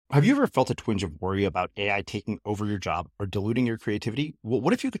Have you ever felt a twinge of worry about AI taking over your job or diluting your creativity? Well,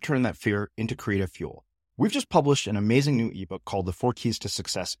 what if you could turn that fear into creative fuel? We've just published an amazing new ebook called The 4 Keys to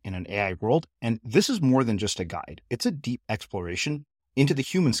Success in an AI World, and this is more than just a guide. It's a deep exploration into the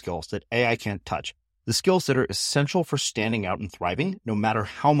human skills that AI can't touch, the skills that are essential for standing out and thriving, no matter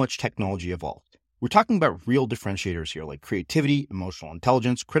how much technology evolves. We're talking about real differentiators here, like creativity, emotional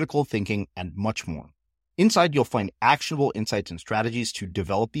intelligence, critical thinking, and much more. Inside, you'll find actionable insights and strategies to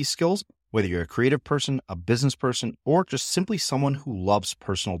develop these skills, whether you're a creative person, a business person, or just simply someone who loves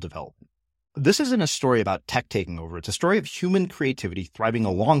personal development. This isn't a story about tech taking over. It's a story of human creativity thriving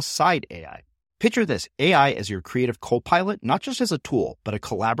alongside AI. Picture this, AI as your creative co-pilot, not just as a tool, but a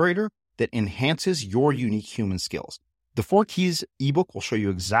collaborator that enhances your unique human skills. The 4 Keys ebook will show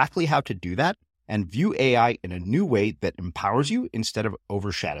you exactly how to do that and view AI in a new way that empowers you instead of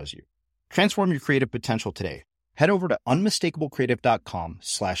overshadows you. Transform your creative potential today. Head over to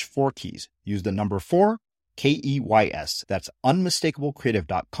unmistakablecreative.com/4keys. Use the number 4, KEYS. That's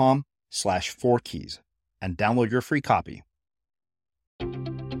unmistakablecreative.com/4keys and download your free copy.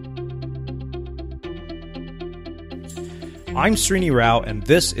 I'm Srini Rao, and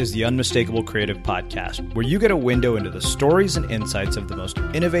this is the Unmistakable Creative Podcast, where you get a window into the stories and insights of the most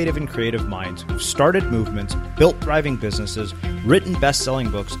innovative and creative minds who've started movements, built thriving businesses, written best-selling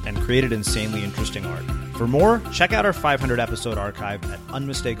books, and created insanely interesting art. For more, check out our 500-episode archive at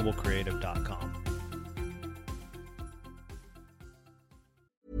unmistakablecreative.com.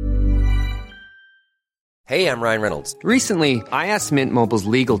 Hey, I'm Ryan Reynolds. Recently, I asked Mint Mobile's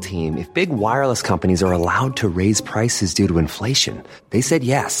legal team if big wireless companies are allowed to raise prices due to inflation. They said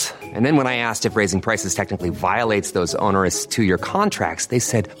yes. And then when I asked if raising prices technically violates those onerous 2-year contracts, they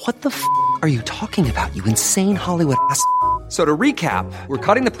said, "What the f*** are you talking about, you insane Hollywood ass?" So to recap, we're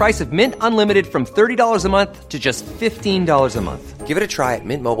cutting the price of Mint Unlimited from $30 a month to just $15 a month. Give it a try at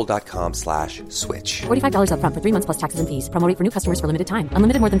mintmobile.com/switch. $45 up front for 3 months plus taxes and fees. Promo rate for new customers for limited time.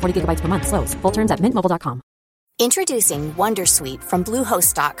 Unlimited more than 40 gigabytes per month. Slows full terms at mintmobile.com. Introducing Wondersuite from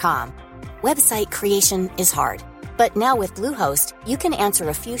Bluehost.com. Website creation is hard, but now with Bluehost, you can answer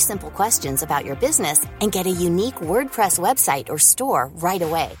a few simple questions about your business and get a unique WordPress website or store right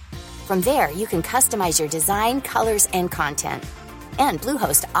away. From there, you can customize your design, colors, and content. And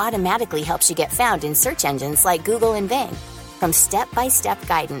Bluehost automatically helps you get found in search engines like Google and Bing. From step-by-step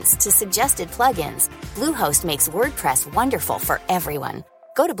guidance to suggested plugins, Bluehost makes WordPress wonderful for everyone.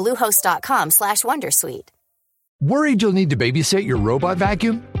 Go to bluehost.com/wondersuite. Worried you'll need to babysit your robot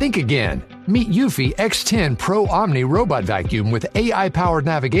vacuum? Think again. Meet Eufy X10 Pro Omni Robot Vacuum with AI-powered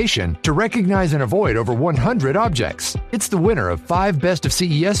navigation to recognize and avoid over 100 objects. It's the winner of 5 Best of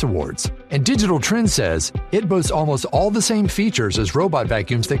CES awards. And Digital Trends says it boasts almost all the same features as robot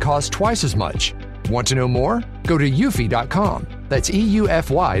vacuums that cost twice as much. Want to know more? Go to eufy.com. That's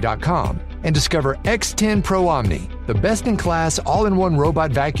EUFY.com. And discover X10 Pro Omni, the best-in-class all-in-one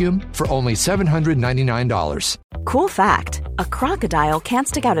robot vacuum for only $799. Cool fact, a crocodile can't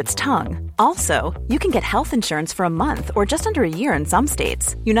stick out its tongue. Also, you can get health insurance for a month or just under a year in some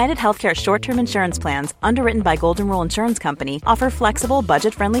states. United Healthcare short-term insurance plans, underwritten by Golden Rule Insurance Company, offer flexible,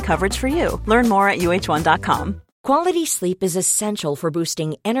 budget-friendly coverage for you. Learn more at UH1.com. Quality sleep is essential for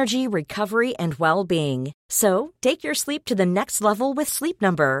boosting energy, recovery, and well-being. So, take your sleep to the next level with Sleep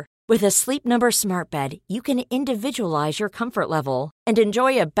Number. With a Sleep Number smart bed, you can individualize your comfort level and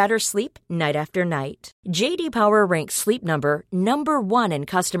enjoy a better sleep night after night. J.D. Power ranks Sleep Number #1 in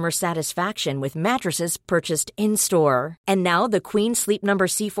customer satisfaction with mattresses purchased in-store. And now the Queen Sleep Number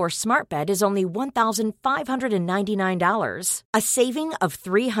C4 smart bed is only $1,599, a saving of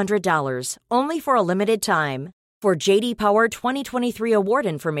 $300, only for a limited time. For J.D. Power 2023 award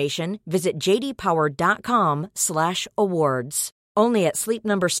information, visit jdpower.com/awards. Only at Sleep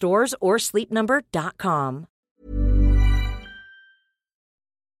Number stores or sleepnumber.com.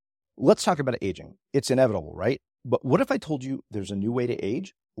 Let's talk about aging. It's inevitable, right? But what if I told you there's a new way to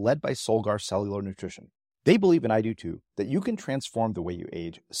age, led by Solgar Cellular Nutrition? They believe, and I do too, that you can transform the way you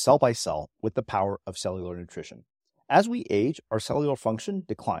age cell by cell with the power of cellular nutrition. As we age, our cellular function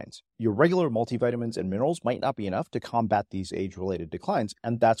declines. Your regular multivitamins and minerals might not be enough to combat these age-related declines,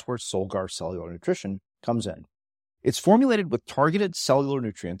 and that's where Solgar Cellular Nutrition comes in. It's formulated with targeted cellular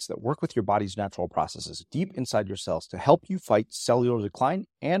nutrients that work with your body's natural processes deep inside your cells to help you fight cellular decline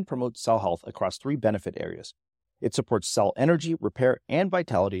and promote cell health across 3 benefit areas. It supports cell energy, repair, and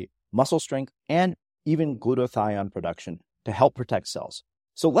vitality, muscle strength, and even glutathione production to help protect cells.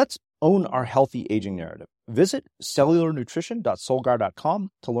 So let's own our healthy aging narrative. Visit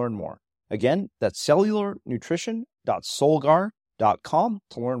cellularnutrition.solgar.com to learn more. Again, that's cellularnutrition.solgar.com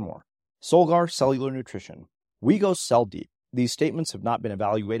to learn more. Solgar Cellular Nutrition. We go cell deep These statements have not been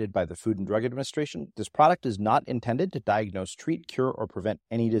evaluated by the Food and Drug Administration. This product is not intended to diagnose, treat, cure, or prevent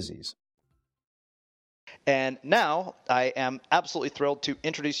any disease. And now I am absolutely thrilled to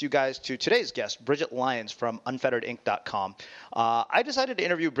introduce you guys to today's guest, Brigitte Lyons from unfetteredinc.com. I decided to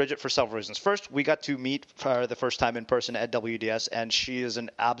interview Brigitte for several reasons. First, we got to meet for the first time in person at WDS, and she is an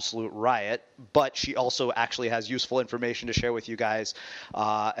absolute riot, but she also actually has useful information to share with you guys,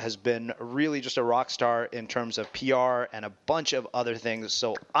 has been really just a rock star in terms of PR and a bunch of other things.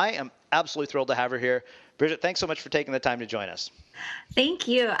 So I am absolutely thrilled to have her here. Brigitte, thanks so much for taking the time to join us. Thank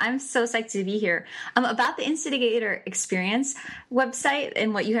you. I'm so psyched to be here. About the Instigator experience website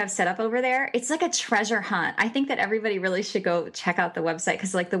and what you have set up over there, it's like a treasure hunt. I think that everybody really should go check out the website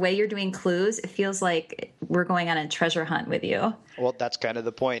because like the way you're doing clues, it feels like we're going on a treasure hunt with you. Well, that's kind of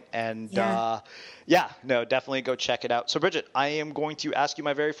the point. And definitely go check it out. So Brigitte, I am going to ask you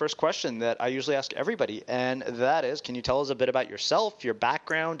my very first question that I usually ask everybody. And that is, can you tell us a bit about yourself, your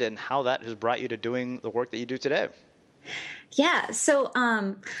background, and how that has brought you to doing the work that you do today? Yeah. So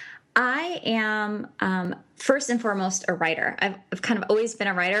I am first and foremost a writer. I've kind of always been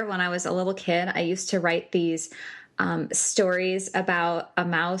a writer. When I was a little kid, I used to write these stories about a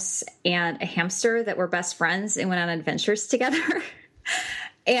mouse and a hamster that were best friends and went on adventures together.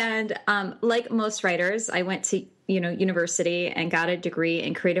 And like most writers, I went to university and got a degree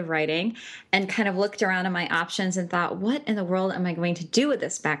in creative writing and kind of looked around at my options and thought, what in the world am I going to do with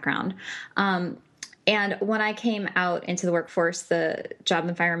this background? And when I came out into the workforce, the job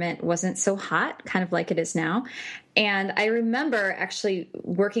environment wasn't so hot, kind of like it is now. And I remember actually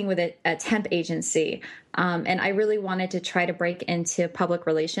working with a temp agency, and I really wanted to try to break into public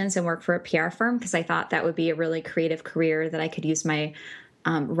relations and work for a PR firm because I thought that would be a really creative career that I could use my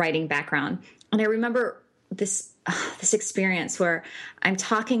writing background. And I remember this experience where I'm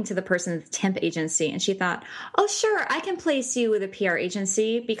talking to the person at the temp agency and she thought, oh, sure, I can place you with a PR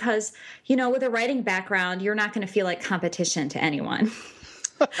agency because, with a writing background, you're not going to feel like competition to anyone.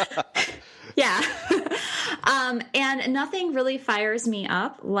 Yeah. And nothing really fires me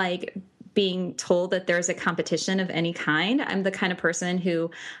up like being told that there's a competition of any kind. I'm the kind of person who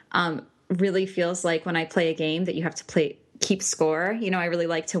really feels like when I play a game that you have to keep score. I really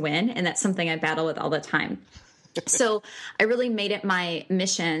like to win, and that's something I battle with all the time. So I really made it my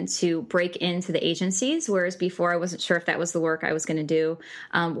mission to break into the agencies, whereas before I wasn't sure if that was the work I was going to do.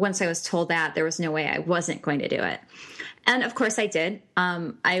 Once I was told that, there was no way I wasn't going to do it. And of course I did.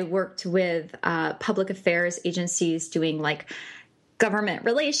 I worked with public affairs agencies doing like government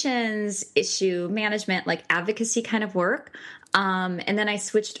relations, issue management, like advocacy kind of work. And then I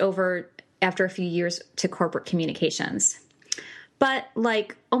switched over after a few years to corporate communications. But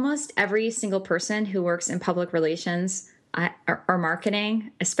like almost every single person who works in public relations or marketing,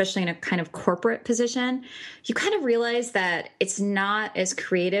 especially in a kind of corporate position, you kind of realize that it's not as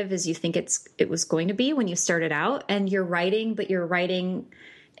creative as you think it was going to be when you started out. And you're writing, but you're writing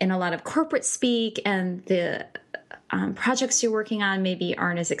in a lot of corporate speak, and the projects you're working on maybe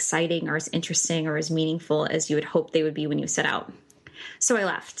aren't as exciting or as interesting or as meaningful as you would hope they would be when you set out. So I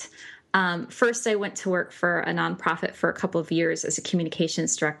left. First, I went to work for a nonprofit for a couple of years as a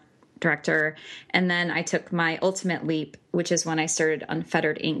communications director. And then I took my ultimate leap, which is when I started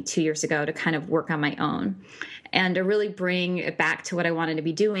Unfettered Inc. 2 years ago to kind of work on my own and to really bring it back to what I wanted to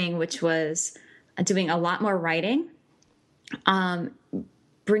be doing, which was doing a lot more writing,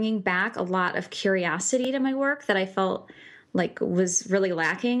 bringing back a lot of curiosity to my work that I felt like was really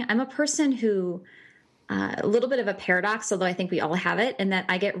lacking. I'm a person who a little bit of a paradox, although I think we all have it, in that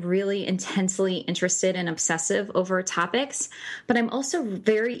I get really intensely interested and obsessive over topics, but I'm also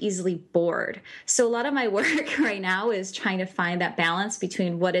very easily bored. So a lot of my work right now is trying to find that balance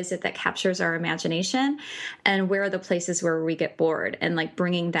between what is it that captures our imagination and where are the places where we get bored, and like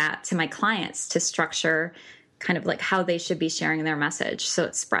bringing that to my clients to structure kind of like how they should be sharing their message so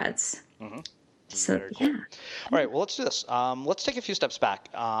it spreads. Mm-hmm. So, cool. Yeah. All right. Well, let's do this. Let's take a few steps back.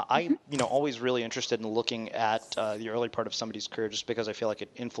 I'm, always really interested in looking at the early part of somebody's career just because I feel like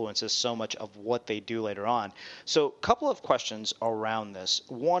it influences so much of what they do later on. So a couple of questions around this.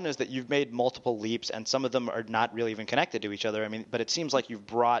 One is that you've made multiple leaps, and some of them are not really even connected to each other. I mean, but it seems like you've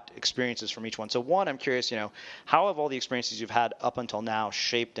brought experiences from each one. So one, I'm curious, how have all the experiences you've had up until now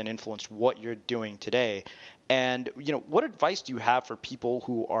shaped and influenced what you're doing today? And, what advice do you have for people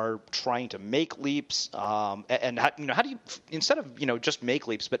who are trying to make leaps? And how do you, instead of, just make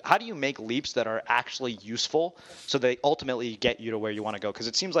leaps, but how do you make leaps that are actually useful so they ultimately get you to where you want to go? Because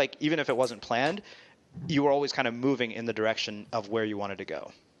it seems like even if it wasn't planned, you were always kind of moving in the direction of where you wanted to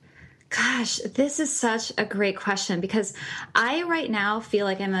go. Gosh, this is such a great question because I right now feel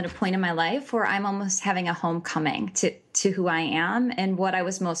like I'm at a point in my life where I'm almost having a homecoming to who I am and what I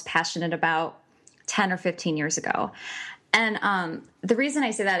was most passionate about 10 or 15 years ago. And the reason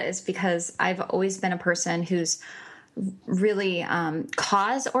I say that is because I've always been a person who's really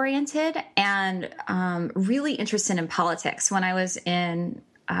cause oriented and really interested in politics. When I was in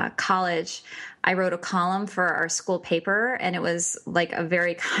college, I wrote a column for our school paper, and it was like a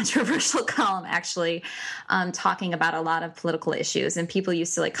very controversial column, actually, talking about a lot of political issues. And people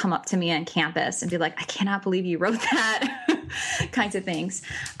used to like come up to me on campus and be like, I cannot believe you wrote that, kinds of things.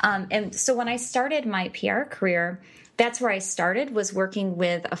 And so when I started my PR career, that's where I started, was working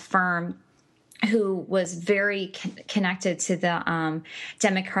with a firm who was very connected to the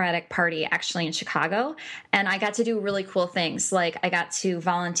Democratic Party, actually, in Chicago. And I got to do really cool things. Like I got to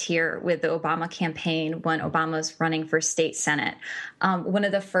volunteer with the Obama campaign when Obama was running for state senate. One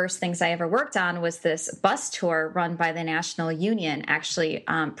of the first things I ever worked on was this bus tour run by the National Union, actually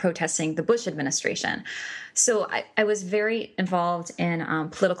protesting the Bush administration. So I was very involved in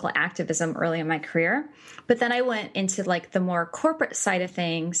political activism early in my career. But then I went into like the more corporate side of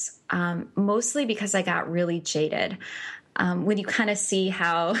things, mostly because I got really jaded. When you kind of see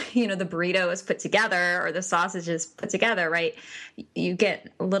how, the burrito is put together or the sausage is put together, right? You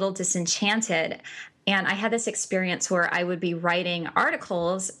get a little disenchanted. And I had this experience where I would be writing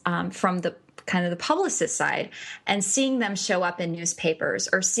articles from the kind of the publicist side and seeing them show up in newspapers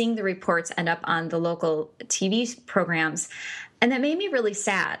or seeing the reports end up on the local TV programs. And that made me really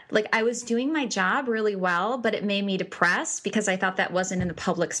sad. Like I was doing my job really well, but it made me depressed because I thought that wasn't in the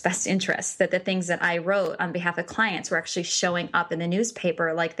public's best interest, that the things that I wrote on behalf of clients were actually showing up in the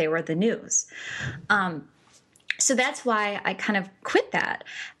newspaper like they were the news. So that's why I kind of quit that.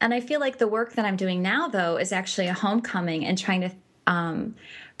 And I feel like the work that I'm doing now, though, is actually a homecoming and trying to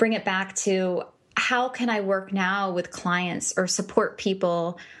bring it back to how can I work now with clients or support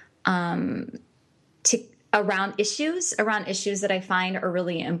people around issues that I find are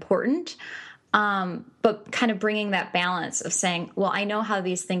really important, but kind of bringing that balance of saying, well, I know how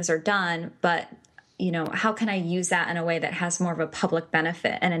these things are done, but how can I use that in a way that has more of a public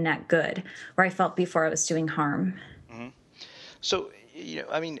benefit and a net good, where I felt before I was doing harm. Mm-hmm. So,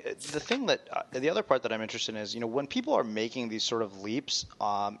 the thing that the other part that I'm interested in is, when people are making these sort of leaps,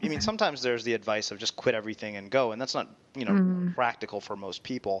 sometimes there's the advice of just quit everything and go, and that's not, practical for most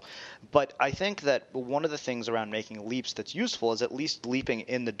people. But I think that one of the things around making leaps that's useful is at least leaping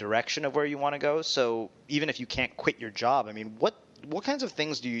in the direction of where you want to go. So even if you can't quit your job, what kinds of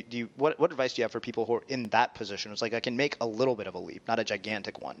things what advice do you have for people who are in that position? It's like, I can make a little bit of a leap, not a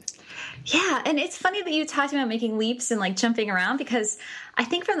gigantic one. Yeah. And it's funny that you talked about making leaps and like jumping around, because I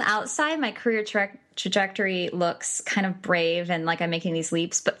think from the outside, my career trajectory looks kind of brave and like I'm making these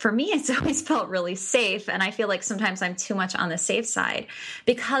leaps. But for me, it's always felt really safe. And I feel like sometimes I'm too much on the safe side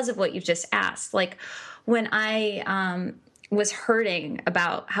because of what you've just asked. Like when I was hurting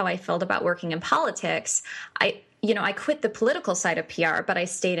about how I felt about working in politics, I quit the political side of PR, but I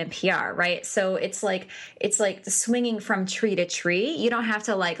stayed in PR, right? So it's like swinging from tree to tree. You don't have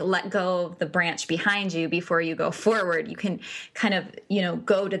to like let go of the branch behind you before you go forward. You can kind of,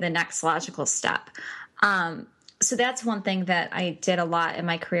 go to the next logical step. So that's one thing that I did a lot in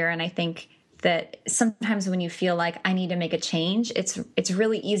my career. And I think that sometimes when you feel like I need to make a change, it's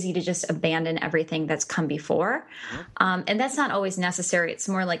really easy to just abandon everything that's come before. And that's not always necessary. It's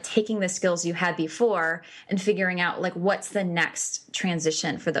more like taking the skills you had before and figuring out like, what's the next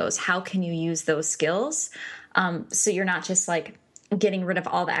transition for those? How can you use those skills? So you're not just like getting rid of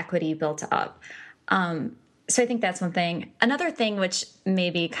all the equity you built up. So I think that's one thing. Another thing, which may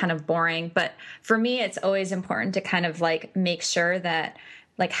be kind of boring, but for me, it's always important to kind of like make sure that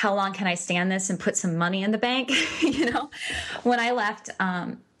like, how long can I stand this and put some money in the bank? When I left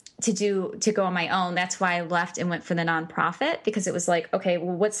to go on my own, that's why I left and went for the nonprofit, because it was like, okay,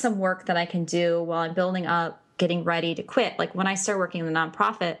 well, what's some work that I can do while I'm building up, getting ready to quit? Like when I started working in the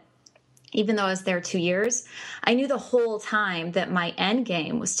nonprofit, even though I was there 2 years, I knew the whole time that my end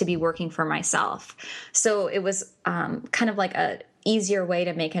game was to be working for myself. So it was kind of like a easier way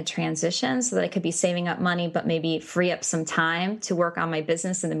to make a transition so that I could be saving up money, but maybe free up some time to work on my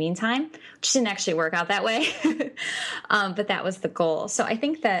business in the meantime, which didn't actually work out that way. But that was the goal. So I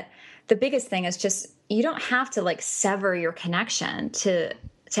think that the biggest thing is just, you don't have to like sever your connection to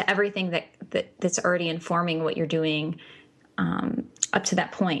everything that's already informing what you're doing up to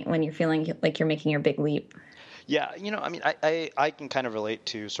that point when you're feeling like you're making your big leap. Yeah, I mean, I can kind of relate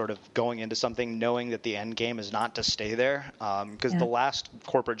to sort of going into something knowing that the end game is not to stay there. Because the last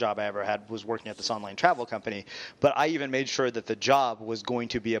corporate job I ever had was working at this online travel company. But I even made sure that the job was going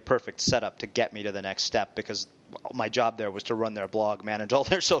to be a perfect setup to get me to the next step, because my job there was to run their blog, manage all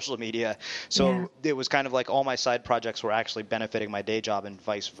their social media. So it was kind of like all my side projects were actually benefiting my day job and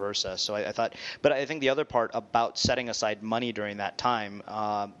vice versa. So I thought, but I think the other part about setting aside money during that time,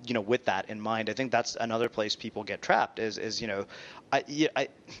 with that in mind, I think that's another place people get trapped is I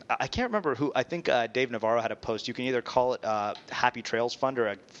can't remember who. I think Dave Navarro had a post. You can either call it Happy Trails Fund or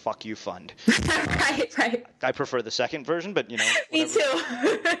a Fuck You Fund. Right. I prefer the second version, but Me too.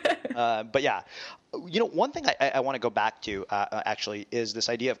 But yeah, one thing I want to go back to actually is this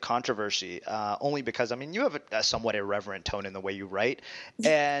idea of controversy. Only because you have a somewhat irreverent tone in the way you write,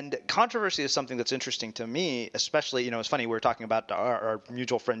 and controversy is something that's interesting to me. Especially, it's funny, we were talking about our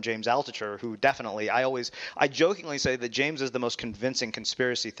mutual friend James Altucher, who definitely I jokingly say that James is the most convincing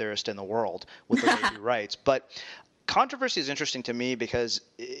conspiracy theorist in the world with the way he writes, but. Controversy is interesting to me because,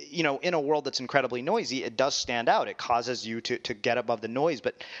 in a world that's incredibly noisy, it does stand out. It causes you to get above the noise.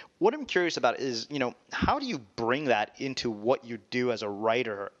 But what I'm curious about is, how do you bring that into what you do as a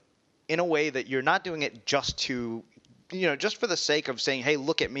writer in a way that you're not doing it just to, just for the sake of saying, hey,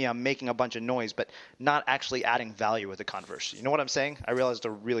 look at me, I'm making a bunch of noise, but not actually adding value with the controversy? You know what I'm saying? I realize it's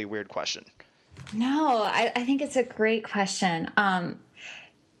a really weird question. No, I think it's a great question.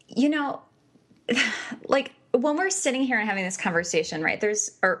 Like when we're sitting here and having this conversation, right,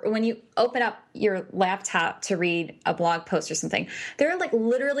 or when you open up your laptop to read a blog post or something, there are like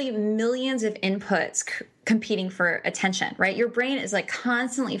literally millions of inputs competing for attention, right? Your brain is like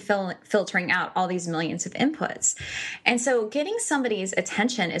constantly filtering out all these millions of inputs. And so getting somebody's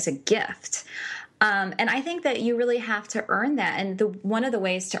attention is a gift. And I think that you really have to earn that. And one of the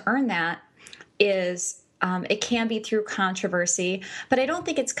ways to earn that is it can be through controversy, but I don't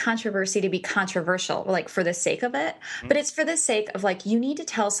think it's controversy to be controversial, like for the sake of it, but it's for the sake of like, you need to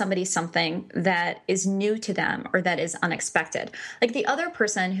tell somebody something that is new to them or that is unexpected. Like the other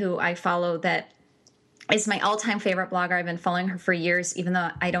person who I follow that is my all-time favorite blogger, I've been following her for years, even though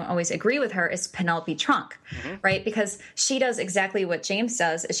I don't always agree with her, is Penelope Trunk, right? Because she does exactly what James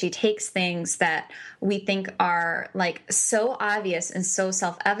does, is she takes things that we think are like so obvious and so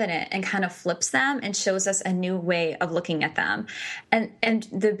self-evident and kind of flips them and shows us a new way of looking at them. And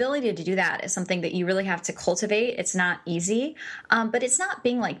the ability to do that is something that you really have to cultivate. It's not easy, but it's not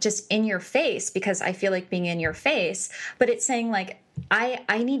being like just in your face, because I feel like being in your face, but it's saying like,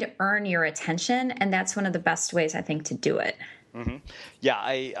 I need to earn your attention, and that's one of the best ways I think to do it. Mm-hmm. Yeah,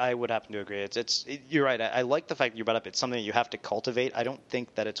 I would happen to agree. You're right. I like the fact that you brought up it's something that you have to cultivate. I don't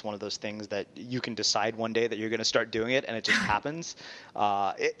think that it's one of those things that you can decide one day that you're going to start doing it and it just happens.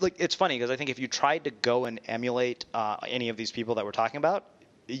 It's funny because I think if you tried to go and emulate any of these people that we're talking about,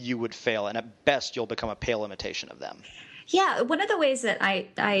 you would fail, and at best you'll become a pale imitation of them. Yeah, one of the ways that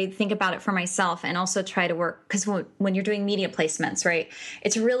I think about it for myself and also try to work, because when you're doing media placements, right,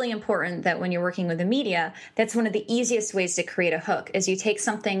 it's really important that when you're working with the media, that's one of the easiest ways to create a hook is you take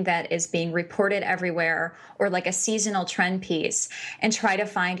something that is being reported everywhere or like a seasonal trend piece and try to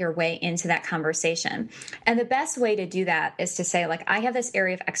find your way into that conversation. And the best way to do that is to say, like, I have this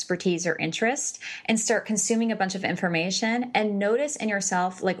area of expertise or interest, and start consuming a bunch of information and notice in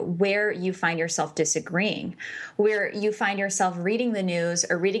yourself, like, where you find yourself disagreeing, where you find yourself reading the news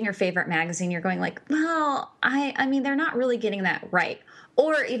or reading your favorite magazine, you're going like, well, I mean, they're not really getting that right.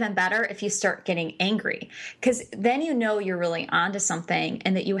 Or even better, if you start getting angry, because then you know you're really onto something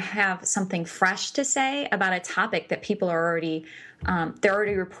and that you have something fresh to say about a topic that people are already, they're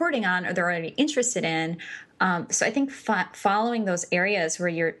already reporting on or they're already interested in. So I think following those areas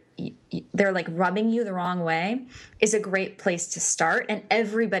where they're like rubbing you the wrong way is a great place to start. And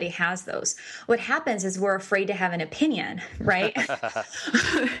everybody has those. What happens is we're afraid to have an opinion, right?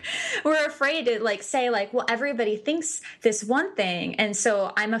 We're afraid to like say like, well, everybody thinks this one thing. And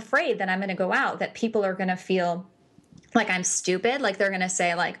so I'm afraid that I'm going to go out, that people are going to feel like I'm stupid. Like they're going to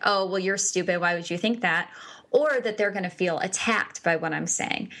say like, oh, well, you're stupid. Why would you think that? Or that they're going to feel attacked by what I'm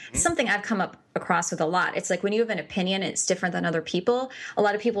saying. Mm-hmm. Something I've come across with a lot. It's like when you have an opinion, it's different than other people. A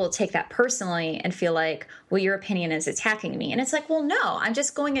lot of people will take that personally and feel like, well, your opinion is attacking me. And it's like, well, no, I'm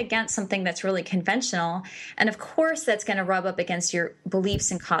just going against something that's really conventional. And of course, that's going to rub up against your beliefs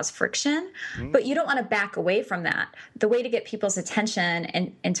and cause friction. Mm-hmm. But you don't want to back away from that. The way to get people's attention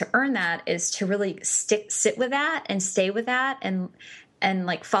and to earn that is to really sit with that and stay with that and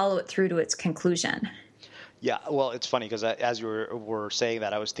like follow it through to its conclusion. Yeah, well, it's funny because as you were saying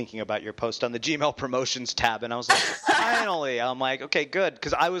that, I was thinking about your post on the Gmail promotions tab, and I was like, finally. I'm like, okay, good,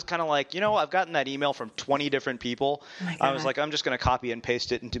 because I was kind of like, I've gotten that email from 20 different people. Oh I was like, I'm just going to copy and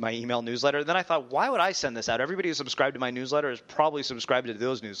paste it into my email newsletter. Then I thought, why would I send this out? Everybody who's subscribed to my newsletter is probably subscribed to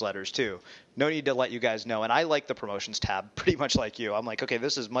those newsletters too. No need to let you guys know. And I like the promotions tab pretty much like you. I'm like, okay,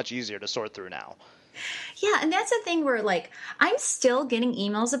 this is much easier to sort through now. Yeah, and that's the thing where, like, I'm still getting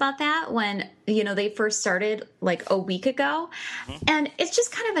emails about that when, they first started, like, a week ago. Mm-hmm. And it's just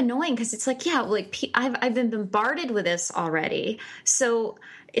kind of annoying because it's like, yeah, like, I've been bombarded with this already. So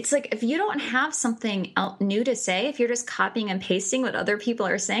it's like, if you don't have something new to say, if you're just copying and pasting what other people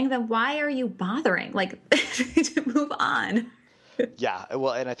are saying, then why are you bothering? Like, move on. Yeah,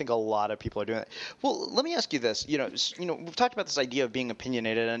 well, and I think a lot of people are doing that. Well, let me ask you this. We've talked about this idea of being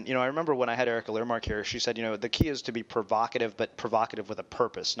opinionated, and I remember when I had Erica Learmark here, she said, the key is to be provocative, but provocative with a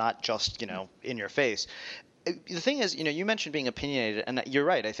purpose, not just in your face. The thing is, you mentioned being opinionated, and you're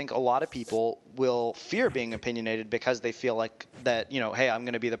right. I think a lot of people will fear being opinionated because they feel like that, hey, I'm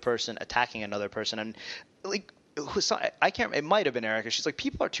going to be the person attacking another person, and like. I can't. It might have been Erica. She's like,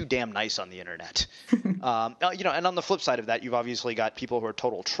 people are too damn nice on the internet, and on the flip side of that, you've obviously got people who are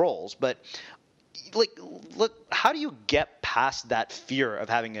total trolls. But how do you get past that fear of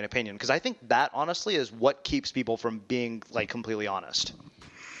having an opinion? Because I think that honestly is what keeps people from being like completely honest.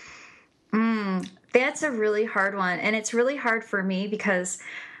 That's a really hard one, and it's really hard for me because,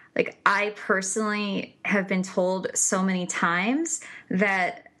 like, I personally have been told so many times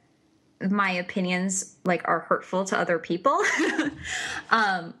that my opinions like are hurtful to other people.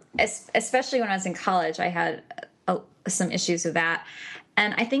 Especially when I was in college, I had some issues with that.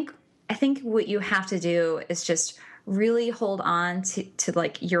 And I think what you have to do is just really hold on to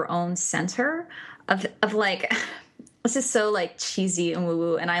like your own center of like, this is so like cheesy and woo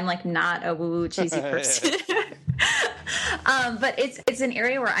woo. And I'm like not a woo woo cheesy person. But it's an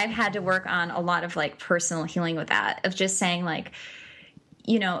area where I've had to work on a lot of like personal healing with that, of just saying like,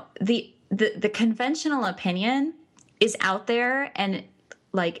 the conventional opinion is out there and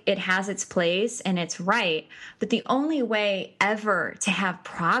like it has its place and it's right. But the only way ever to have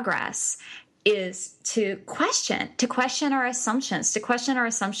progress is to question our assumptions,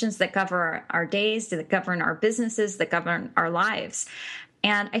 that govern our days, that govern our businesses, that govern our lives.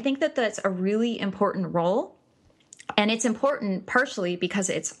 And I think that that's a really important role. And it's important partially because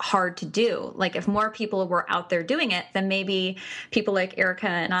it's hard to do. Like if more people were out there doing it, then maybe people like Erica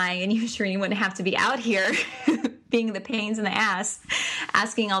and I and you, Srini, wouldn't have to be out here being the pains in the ass,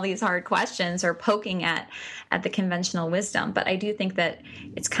 asking all these hard questions or poking at the conventional wisdom. But I do think that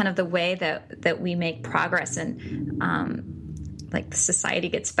it's kind of the way that we make progress and like the society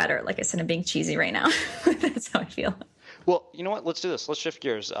gets better. Like I said, I'm being cheesy right now. That's how I feel. Well, you know what? Let's do this. Let's shift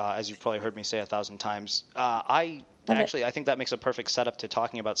gears. As you've probably heard me say 1,000 times, I think that makes a perfect setup to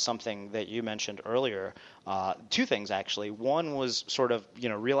talking about something that you mentioned earlier. Two things, actually. One was sort of,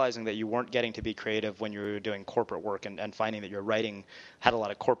 realizing that you weren't getting to be creative when you were doing corporate work and finding that your writing had a lot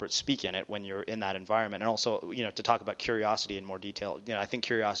of corporate speak in it when you're in that environment. And also, to talk about curiosity in more detail. I think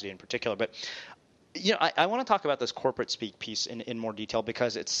curiosity in particular. But I want to talk about this corporate speak piece in more detail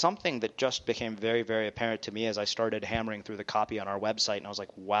because it's something that just became very, very apparent to me as I started hammering through the copy on our website. And I was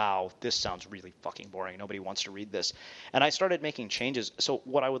like, wow, this sounds really fucking boring. Nobody wants to read this. And I started making changes. So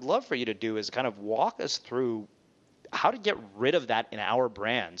what I would love for you to do is kind of walk us through how to get rid of that in our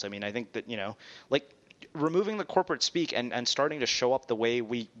brands. I mean, I think that, like removing the corporate speak and starting to show up the way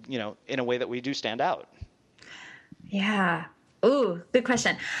we, in a way that we do stand out. Yeah. Ooh, good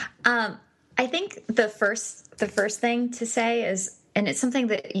question. I think the first thing to say is, and it's something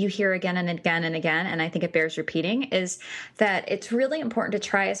that you hear again and again and again, and I think it bears repeating, is that it's really important to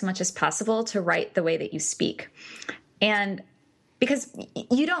try as much as possible to write the way that you speak. And because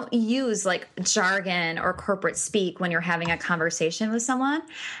you don't use like jargon or corporate speak when you're having a conversation with someone.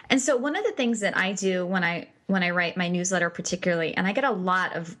 And so one of the things that I do when I write my newsletter particularly, and I get a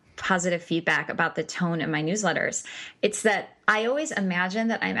lot of positive feedback about the tone in my newsletters, it's that I always imagine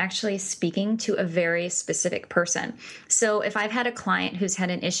that I'm actually speaking to a very specific person. So if I've had a client who's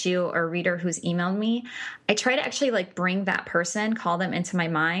had an issue or a reader who's emailed me, I try to actually like bring that person, call them into my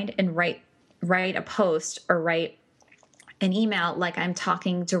mind and write a post or write an email like I'm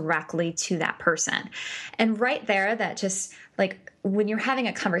talking directly to that person. And right there, that just like when you're having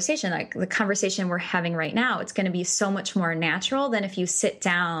a conversation, like the conversation we're having right now, it's going to be so much more natural than if you sit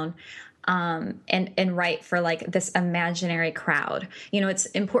down and write for like this imaginary crowd. It's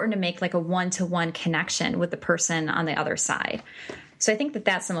important to make like a one-to-one connection with the person on the other side. So I think that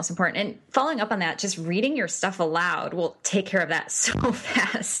that's the most important. And following up on that, just reading your stuff aloud will take care of that so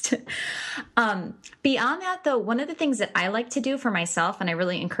fast. Beyond that, though, one of the things that I like to do for myself, and I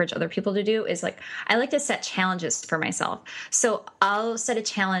really encourage other people to do, is I like to set challenges for myself. So I'll set a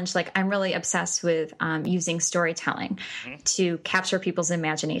challenge, I'm really obsessed with using storytelling to capture people's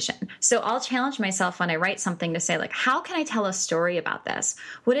imagination. So I'll challenge myself when I write something to say, how can I tell a story about this?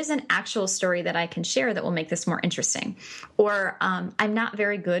 What is an actual story that I can share that will make this more interesting? Or I'm not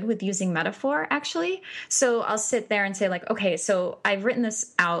very good with using metaphor, actually. So I'll sit there and say, okay, so I've written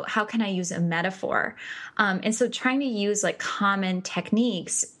this out. How can I use a metaphor? And so trying to use common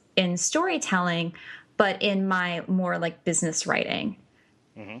techniques in storytelling, but in my more business writing.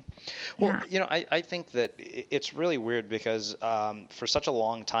 Mm-hmm. Well, I think that it's really weird because for such a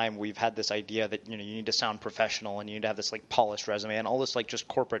long time we've had this idea that you need to sound professional and you need to have this polished resume and all this just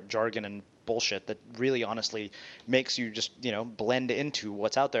corporate jargon and bullshit that really honestly makes you just blend into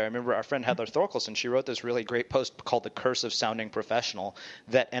what's out there. I remember our friend Heather Thorkelson, she wrote this really great post called "The Curse of Sounding Professional"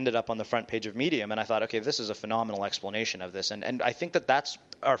 that ended up on the front page of Medium, and I thought, okay, this is a phenomenal explanation of this, and I think that's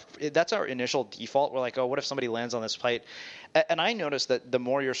our initial default. We're like, oh, what if somebody lands on this site? And I noticed that the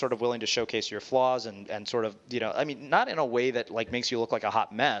more you're sort of willing to showcase your flaws and sort of, not in a way that makes you look like a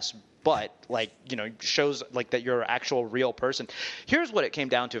hot mess, but shows that you're an actual real person. Here's what it came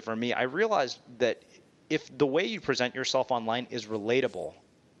down to for me. I realized that if the way you present yourself online is relatable,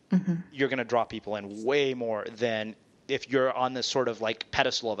 you're going to draw people in way more than if you're on this sort of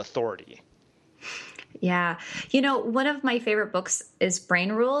pedestal of authority. Yeah. One of my favorite books is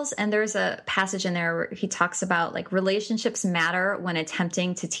Brain Rules. And there's a passage in there where he talks about relationships matter when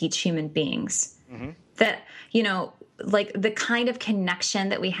attempting to teach human beings. That, the kind of connection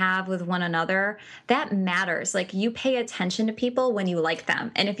that we have with one another, that matters. You pay attention to people when you like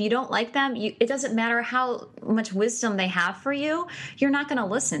them. And if you don't like them, it doesn't matter how much wisdom they have for you, you're not going to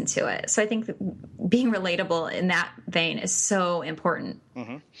listen to it. So I think that being relatable in that vein is so important.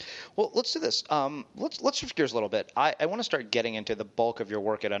 Mm-hmm. Well, let's do this. Let's shift gears a little bit. I want to start getting into the bulk of your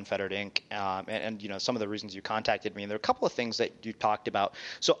work at Unfettered Inc. And some of the reasons you contacted me. And there are a couple of things that you talked about.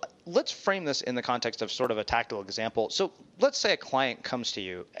 So let's frame this in the context of sort of a tactical example. So let's say a client comes to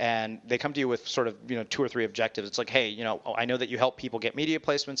you and they come to you with sort of 2 or 3 objectives. It's hey, I know that you help people get media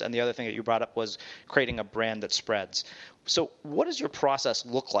placements, and the other thing that you brought up was creating a brand that spreads. So what does your process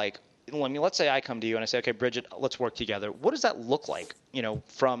look like? Let's say I come to you and I say, okay, Brigitte, let's work together. What does that look like,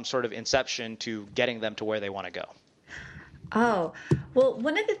 from sort of inception to getting them to where they want to go? Oh, well,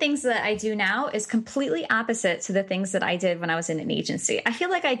 one of the things that I do now is completely opposite to the things that I did when I was in an agency. I feel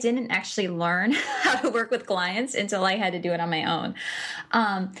like I didn't actually learn how to work with clients until I had to do it on my own.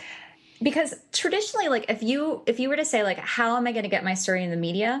 Because traditionally, if you were to say, how am I going to get my story in the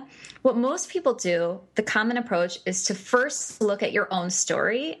media? What most people do, the common approach, is to first look at your own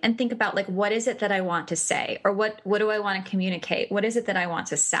story and think about, what is it that I want to say? Or what do I want to communicate? What is it that I want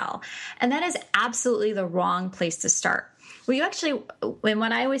to sell? And that is absolutely the wrong place to start. Well, you actually,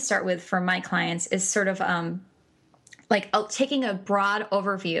 what I always start with for my clients is sort of taking a broad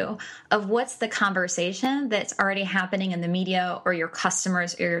overview of what's the conversation that's already happening in the media or your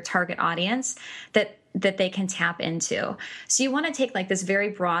customers or your target audience that they can tap into. So you want to take this very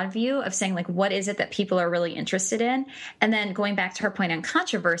broad view of saying what is it that people are really interested in? And then going back to her point on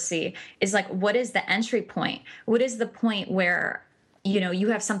controversy is what is the entry point? What is the point where you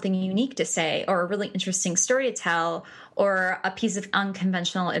have something unique to say or a really interesting story to tell or a piece of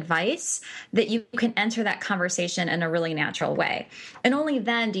unconventional advice that you can enter that conversation in a really natural way. And only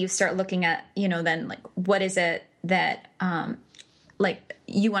then do you start looking at, what is it that,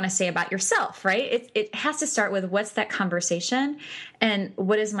 you want to say about yourself, right? It has to start with what's that conversation and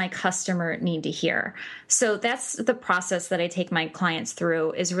what does my customer need to hear? So that's the process that I take my clients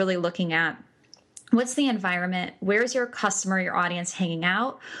through, is really looking at what's the environment? Where's your customer, your audience hanging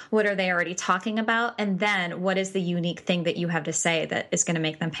out? What are they already talking about? And then what is the unique thing that you have to say that is going to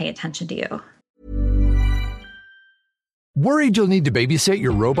make them pay attention to you? Worried you'll need to babysit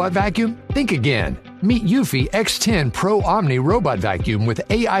your robot vacuum? Think again. Meet Eufy X10 Pro Omni Robot Vacuum with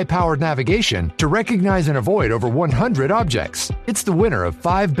AI-powered navigation to recognize and avoid over 100 objects. It's the winner of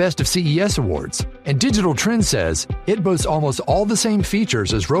 5 Best of CES awards. And Digital Trends says it boasts almost all the same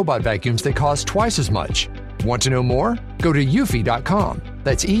features as robot vacuums that cost twice as much. Want to know more? Go to eufy.com.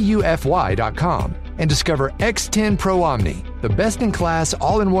 That's EUFY.com. And discover X10 Pro Omni, the best-in-class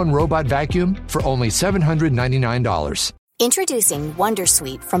all-in-one robot vacuum for only $799. Introducing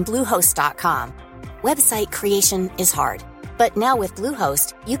Wondersuite from Bluehost.com. Website creation is hard, but now with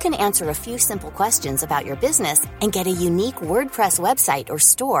Bluehost, you can answer a few simple questions about your business and get a unique WordPress website or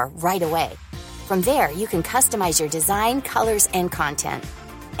store right away. From there, you can customize your design, colors, and content.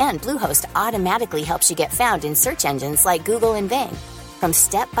 And Bluehost automatically helps you get found in search engines like Google and Bing. From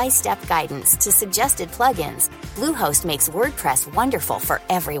step-by-step guidance to suggested plugins, Bluehost makes WordPress wonderful for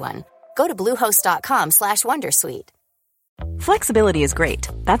everyone. Go to bluehost.com/wondersuite. Flexibility is great.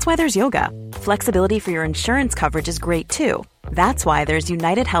 That's why there's yoga. Flexibility for your insurance coverage is great too. That's why there's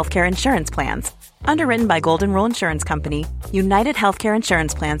United Healthcare Insurance Plans. Underwritten by Golden Rule Insurance Company, United Healthcare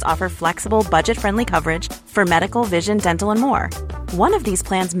Insurance Plans offer flexible, budget-friendly coverage for medical, vision, dental, and more. One of these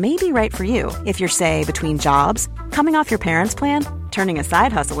plans may be right for you if you're, say, between jobs, coming off your parents' plan, turning a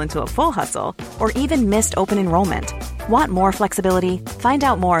side hustle into a full hustle, or even missed open enrollment. Want more flexibility? Find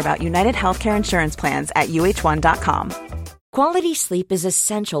out more about United Healthcare Insurance Plans at uh1.com. Quality sleep is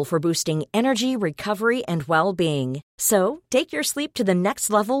essential for boosting energy, recovery, and well-being. So, take your sleep to the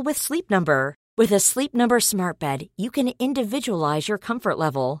next level with Sleep Number. With a Sleep Number smart bed, you can individualize your comfort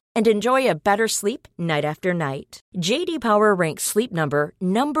level and enjoy a better sleep night after night. J.D. Power ranks Sleep Number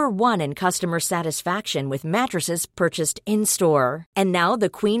number 1 in customer satisfaction with mattresses purchased in-store. And now the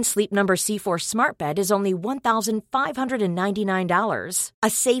Queen Sleep Number C4 smart bed is only $1,599, a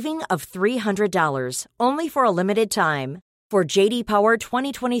saving of $300, only for a limited time. For J.D. Power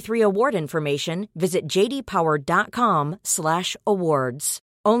 2023 award information, visit jdpower.com/awards.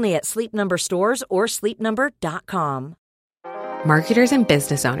 Only at Sleep Number stores or sleepnumber.com. Marketers and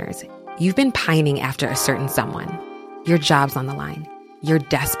business owners, you've been pining after a certain someone. Your job's on the line. You're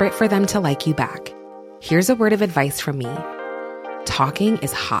desperate for them to like you back. Here's a word of advice from me. Talking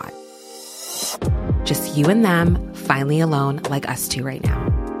is hot. Just you and them, finally alone like us two right now.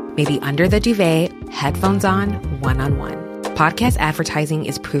 Maybe under the duvet, headphones on, one-on-one. Podcast advertising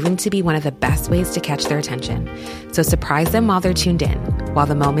is proven to be one of the best ways to catch their attention. So surprise them while they're tuned in, while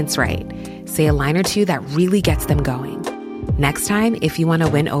the moment's right. Say a line or two that really gets them going. Next time, if you want to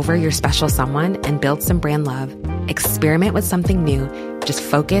win over your special someone and build some brand love, experiment with something new. Just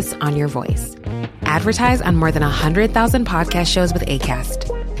focus on your voice. Advertise on more than 100,000 podcast shows with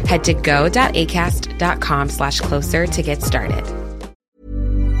Acast. Head to go.acast.com/closer to get started.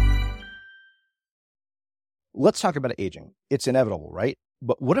 Let's talk about aging. It's inevitable, right?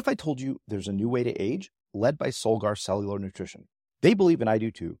 But what if I told you there's a new way to age, led by Solgar Cellular Nutrition? They believe, and I do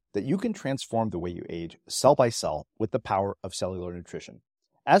too, that you can transform the way you age cell by cell with the power of cellular nutrition.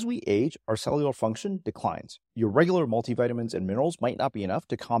 As we age, our cellular function declines. Your regular multivitamins and minerals might not be enough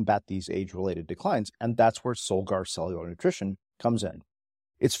to combat these age-related declines, and that's where Solgar Cellular Nutrition comes in.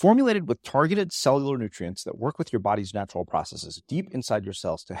 It's formulated with targeted cellular nutrients that work with your body's natural processes deep inside your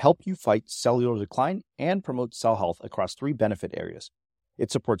cells to help you fight cellular decline and promote cell health across 3 benefit areas.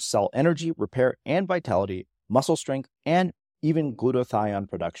 It supports cell energy, repair, and vitality, muscle strength, and even glutathione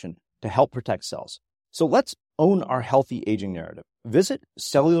production to help protect cells. So let's own our healthy aging narrative. Visit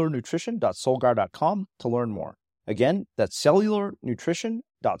cellularnutrition.solgar.com to learn more. Again, that's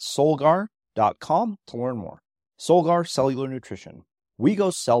cellularnutrition.solgar.com to learn more. Solgar Cellular Nutrition. We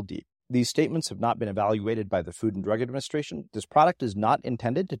go cell deep. These statements have not been evaluated by the Food and Drug Administration. This product is not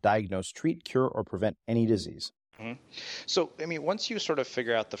intended to diagnose, treat, cure, or prevent any disease. Mm-hmm. So, I mean, once you sort of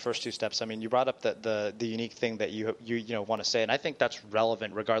figure out the first 2 steps, I mean, you brought up the unique thing that you want to say, and I think that's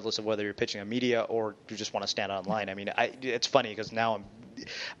relevant regardless of whether you're pitching a media or you just want to stand online. I mean, it's funny because now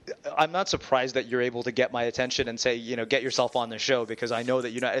I'm not surprised that you're able to get my attention and say, get yourself on the show, because I know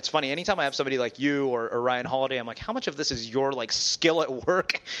that, it's funny. Anytime I have somebody like you or Ryan Holiday, I'm like, how much of this is your skill at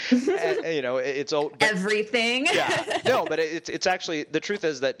work? And, it's everything. Yeah, no, but it's actually, the truth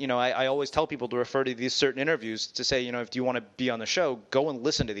is that, I always tell people to refer to these certain interviews to say, if you want to be on the show, go and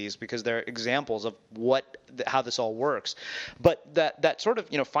listen to these, because they're examples of how this all works. But that sort of,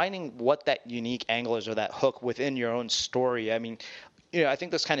 finding what that unique angle is or that hook within your own story. I mean, I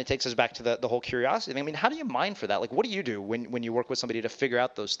think this kind of takes us back to the whole curiosity thing. I mean, how do you mine for that? Like, what do you do when you work with somebody to figure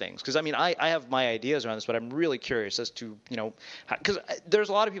out those things? Because, I mean, I have my ideas around this, but I'm really curious as to, because there's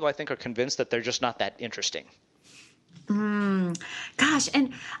a lot of people I think are convinced that they're just not that interesting. Gosh,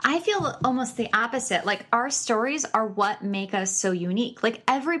 and I feel almost the opposite. Like, our stories are what make us so unique. Like,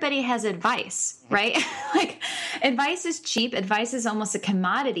 everybody has advice, right? Like, advice is cheap. Advice is almost a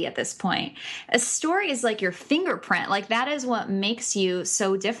commodity at this point. A story is like your fingerprint. Like, that is what makes you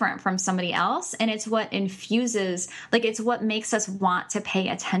so different from somebody else. And it's what infuses, it's what makes us want to pay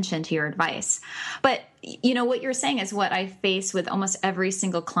attention to your advice. But, what you're saying is what I face with almost every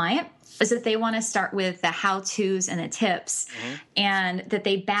single client, is that they want to start with the how-tos and the tips, and that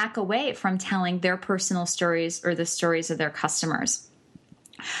they back away from telling their personal stories or the stories of their customers.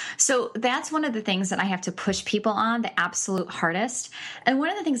 So that's one of the things that I have to push people on, the absolute hardest. And one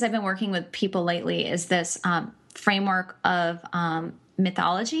of the things I've been working with people lately is this framework of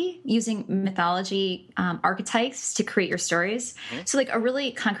mythology, using mythology archetypes to create your stories. So like a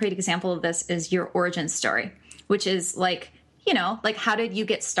really concrete example of this is your origin story, which is like, you know, like how did you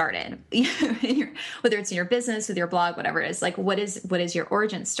get started? Whether it's in your business, with your blog, whatever it is, like what is your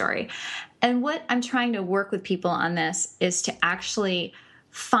origin story? And what I'm trying to work with people on this is to actually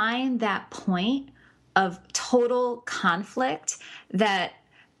find that point of total conflict that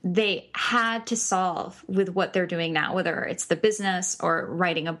they had to solve with what they're doing now, whether it's the business or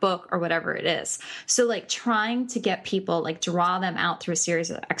writing a book or whatever it is. So like trying to get people, like draw them out through a series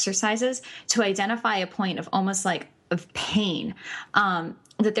of exercises to identify a point of almost like of pain,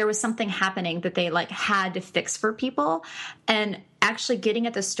 that there was something happening that they like had to fix for people, and actually getting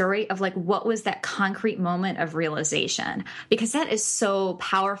at the story of like, what was that concrete moment of realization? Because that is so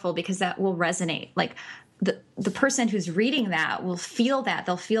powerful, because that will resonate. Like the person who's reading that will feel that.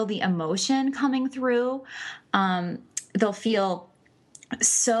 They'll feel the emotion coming through. They'll feel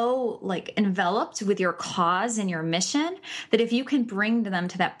so like enveloped with your cause and your mission that if you can bring them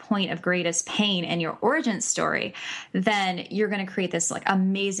to that point of greatest pain in your origin story, then you're going to create this like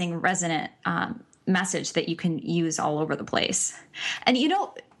amazing resonant message that you can use all over the place. And you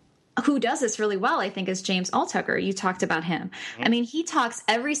know who does this really well, I think, is James Altucher. You talked about him. I mean, he talks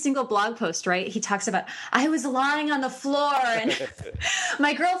every single blog post, right? He talks about, I was lying on the floor and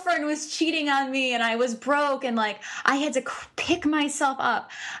my girlfriend was cheating on me and I was broke and like I had to pick myself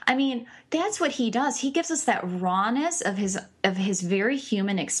up. I mean, that's what he does. He gives us that rawness of his very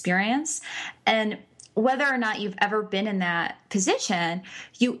human experience. And whether or not you've ever been in that position,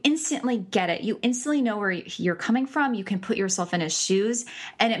 you instantly get it. You instantly know where you're coming from. You can put yourself in his shoes,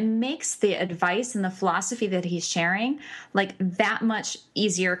 and it makes the advice and the philosophy that he's sharing like that much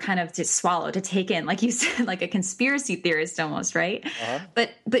easier kind of to swallow, to take in, like you said, like a conspiracy theorist almost, right? Uh-huh.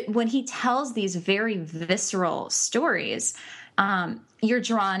 But when he tells these very visceral stories, you're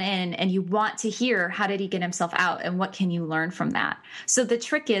drawn in and you want to hear, how did he get himself out and what can you learn from that? So the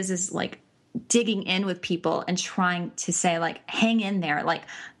trick is like digging in with people and trying to say like, hang in there, like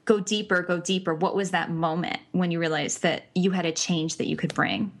go deeper. What was that moment when you realized that you had a change that you could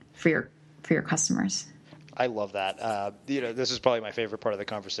bring for your customers? I love that. This is probably my favorite part of the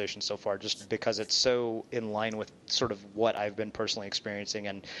conversation so far, just because it's so in line with sort of what I've been personally experiencing.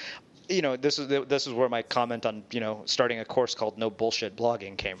 And this is where my comment on starting a course called No Bullshit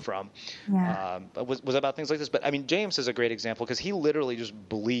Blogging came from. Yeah. Was about things like this. But I mean, James is a great example because he literally just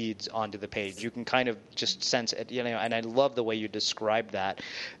bleeds onto the page. You can kind of just sense it, and I love the way you described that.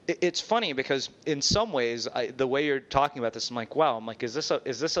 It's funny because in some ways, the way you're talking about this, I'm like, wow. I'm like, is this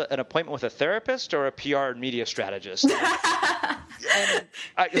an appointment with a therapist or a PR and media strategist?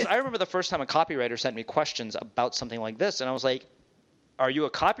 I remember the first time a copywriter sent me questions about something like this, and I was like, are you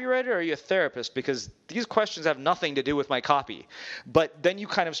a copywriter or are you a therapist? Because these questions have nothing to do with my copy. But then you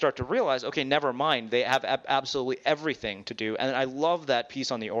kind of start to realize, okay, never mind. They have absolutely everything to do. And I love that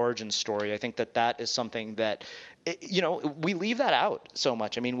piece on the origin story. I think that is something that, we leave that out so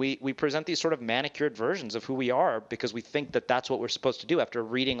much. I mean, we present these sort of manicured versions of who we are because we think that that's what we're supposed to do after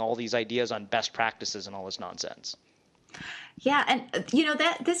reading all these ideas on best practices and all this nonsense. Yeah. And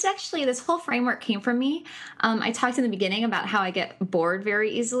this whole framework came from me. I talked in the beginning about how I get bored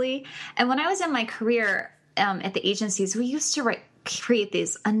very easily. And when I was in my career at the agencies, we used to create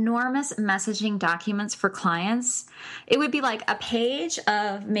these enormous messaging documents for clients. It would be like a page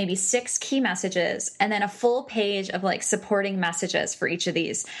of maybe 6 key messages and then a full page of like supporting messages for each of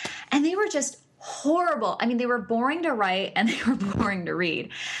these. And they were just horrible. I mean, they were boring to write and they were boring to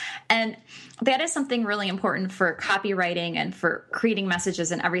read. And that is something really important for copywriting and for creating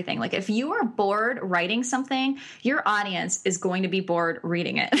messages and everything. Like if you are bored writing something, your audience is going to be bored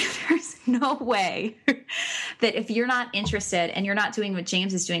reading it. There's no way that if you're not interested and you're not doing what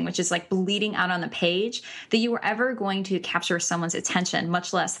James is doing, which is like bleeding out on the page, that you are ever going to capture someone's attention,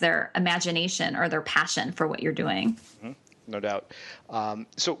 much less their imagination or their passion for what you're doing. Mm-hmm. No doubt.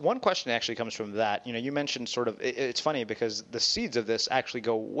 So one question actually comes from that. You mentioned sort of, it's funny because the seeds of this actually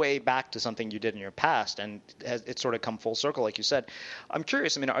go way back to something you did in your past, and it's sort of come full circle, like you said. I'm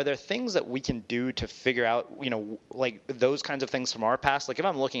curious, are there things that we can do to figure out, like those kinds of things from our past? Like if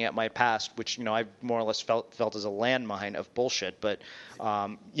I'm looking at my past, which, I've more or less felt as a landmine of bullshit, but,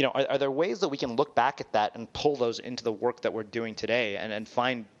 are there ways that we can look back at that and pull those into the work that we're doing today and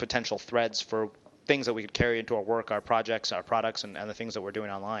find potential threads for things that we could carry into our work, our projects, our products, and the things that we're doing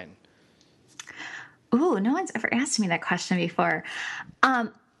online? Ooh, no one's ever asked me that question before.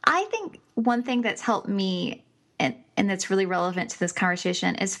 I think one thing that's helped me and that's really relevant to this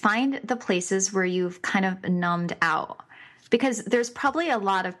conversation is find the places where you've kind of numbed out. because there's probably a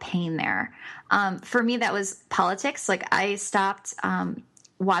lot of pain there. For me, that was politics. Like I stopped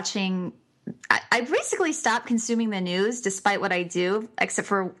watching. I basically stopped consuming the news, despite what I do, except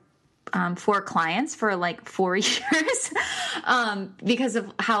for clients for like 4 years, because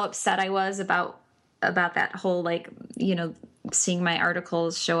of how upset I was about that whole, like, you know, seeing my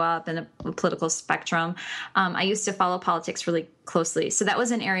articles show up in the political spectrum. I used to follow politics really closely. So that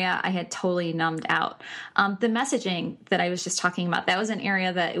was an area I had totally numbed out. The messaging that I was just talking about, that was an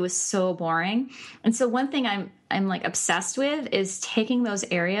area that it was so boring. And so one thing I'm like obsessed with is taking those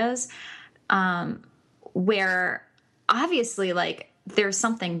areas where obviously like there's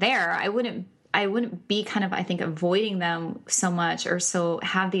something there. I wouldn't be kind of, I think, avoiding them so much, or so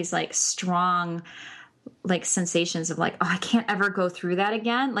have these like strong like sensations of like, oh, I can't ever go through that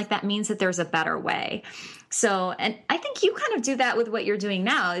again. Like that means that there's a better way. So, and I think you kind of do that with what you're doing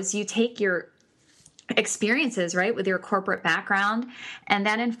now, is you take your experiences, right, with your corporate background, and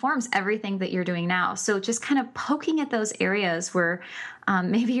that informs everything that you're doing now. So just kind of poking at those areas where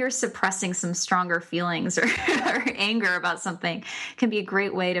maybe you're suppressing some stronger feelings or anger about something can be a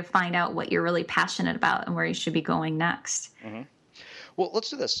great way to find out what you're really passionate about and where you should be going next. Mm-hmm. Well, let's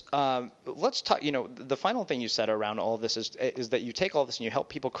do this. Let's talk, you know, the final thing you said around all of this is that you take all this and you help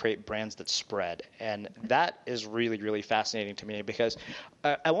people create brands that spread. And that is really, really fascinating to me, because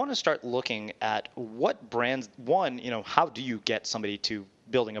I want to start looking at what brands, one, you know, how do you get somebody to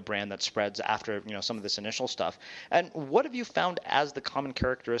building a brand that spreads after, you know, some of this initial stuff? And what have you found as the common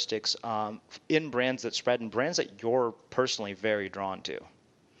characteristics in brands that spread and brands that you're personally very drawn to?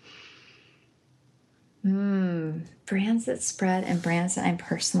 Brands that spread and brands that I'm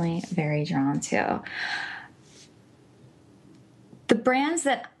personally very drawn to. The brands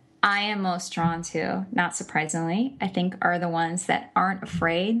that I am most drawn to, not surprisingly, I think are the ones that aren't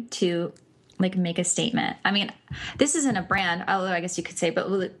afraid to like make a statement. I mean, this isn't a brand, although I guess you could say,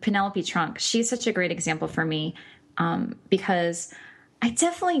 but Penelope Trunk, she's such a great example for me, because I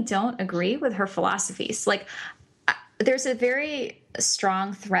definitely don't agree with her philosophies. Like there's a very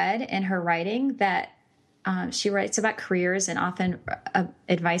strong thread in her writing that she writes about careers and often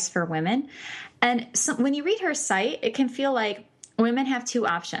advice for women. And so when you read her site, it can feel like women have two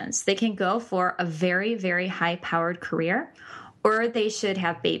options. They can go for a very, very high-powered career, or they should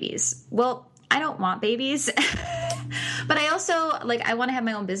have babies. Well, I don't want babies, but I also I want to have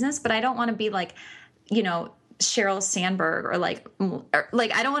my own business, but I don't want to be like, you know, Sheryl Sandberg or like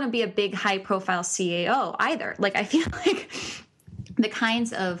I don't want to be a big high-profile CEO either. Like I feel like the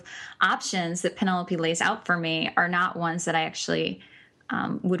kinds of options that Penelope lays out for me are not ones that I actually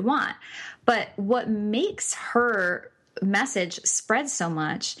would want. But what makes her message spread so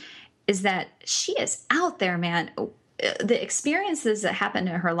much is that she is out there, man. The experiences that happen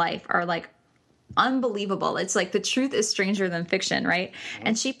in her life are like unbelievable. It's like the truth is stranger than fiction, right?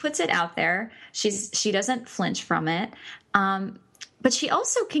 And she puts it out there. She doesn't flinch from it. But she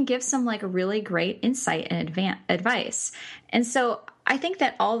also can give some like really great insight and advice. And so I think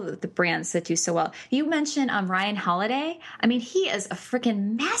that all of the brands that do so well, you mentioned Ryan Holiday. I mean, he is a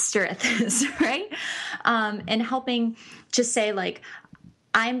freaking master at this, right? And helping just say like,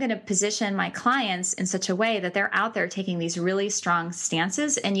 I'm going to position my clients in such a way that they're out there taking these really strong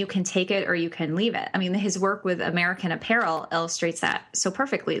stances, and you can take it or you can leave it. I mean, his work with American Apparel illustrates that so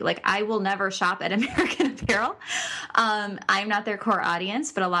perfectly. Like, I will never shop at American Apparel. I'm not their core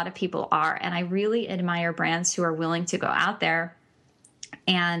audience, but a lot of people are. And I really admire brands who are willing to go out there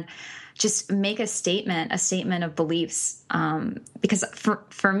and just make a statement of beliefs. Because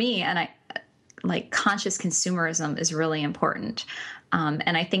for me, and conscious consumerism is really important.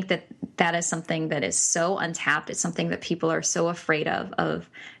 And I think that is something that is so untapped. It's something that people are so afraid of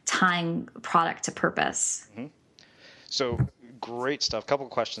tying product to purpose. Mm-hmm. So great stuff. A couple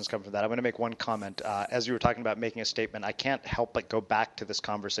of questions come from that. I'm going to make one comment. As you were talking about making a statement, I can't help but go back to this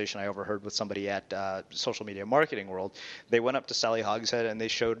conversation I overheard with somebody at Social Media Marketing World. They went up to Sally Hogshead and they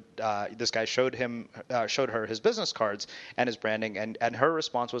showed this guy showed her his business cards and his branding, and her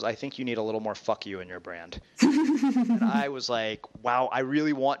response was, "I think you need a little more fuck you in your brand." And I was like, wow, I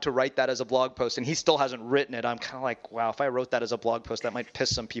really want to write that as a blog post, and he still hasn't written it. I'm kind of like, wow, if I wrote that as a blog post, that might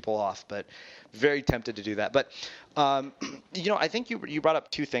piss some people off, but very tempted to do that. But I think you brought up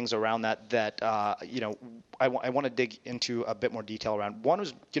two things around that I want to dig into a bit more detail around. One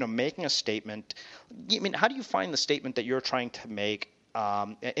was, making a statement. I mean, how do you find the statement that you're trying to make?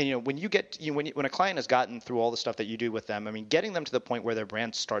 When a client has gotten through all the stuff that you do with them, I mean, getting them to the point where their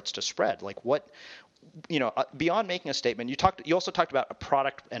brand starts to spread, like what, beyond making a statement, you also talked about a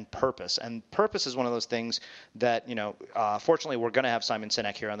product and purpose, and purpose is one of those things that, fortunately we're going to have Simon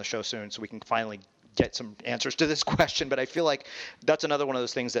Sinek here on the show soon, so we can finally get some answers to this question, but I feel like that's another one of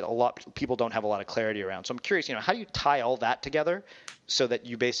those things that people don't have a lot of clarity around. So I'm curious, how do you tie all that together so that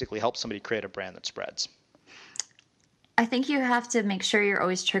you basically help somebody create a brand that spreads? I think you have to make sure you're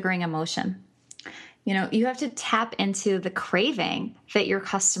always triggering emotion. You have to tap into the craving that your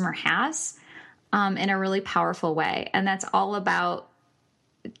customer has in a really powerful way. And that's all about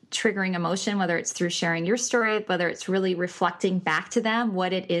triggering emotion, whether it's through sharing your story, whether it's really reflecting back to them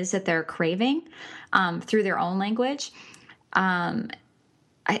what it is that they're craving through their own language. I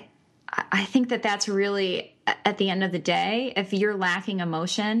think that that's really, at the end of the day, if you're lacking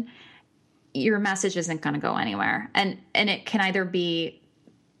emotion, your message isn't going to go anywhere. And it can either be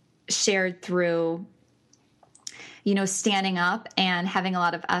shared through, standing up and having a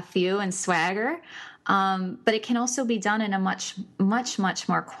lot of FU and swagger. But it can also be done in a much, much, much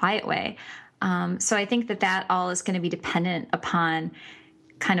more quiet way. So I think that all is going to be dependent upon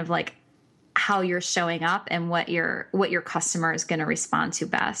kind of like how you're showing up and what your customer is going to respond to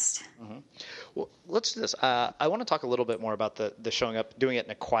best. Mm-hmm. Well, let's do this. I want to talk a little bit more about the showing up, doing it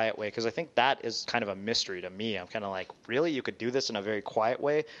in a quiet way, because I think that is kind of a mystery to me. I'm kind of like, really, you could do this in a very quiet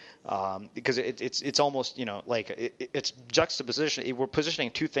way? Because it's almost, it's juxtaposition. We're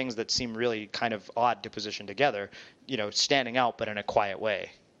positioning two things that seem really kind of odd to position together, standing out, but in a quiet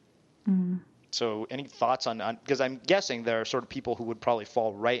way. Mm. So any thoughts on, because I'm guessing there are sort of people who would probably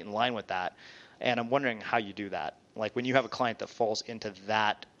fall right in line with that. And I'm wondering how you do that. Like when you have a client that falls into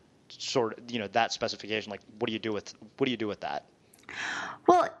that sort of, that specification, like what do you do with that?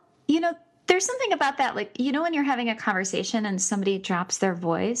 Well, there's something about that, like, when you're having a conversation and somebody drops their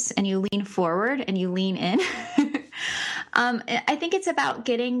voice and you lean forward and you lean in, I think it's about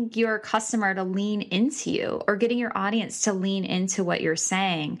getting your customer to lean into you or getting your audience to lean into what you're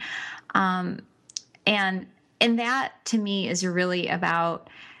saying. And that to me is really about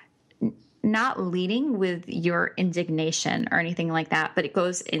not leading with your indignation or anything like that, but it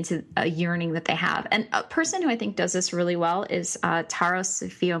goes into a yearning that they have. And a person who I think does this really well is Tara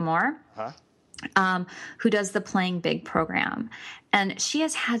Sophia Moore, who does the Playing Big program. And she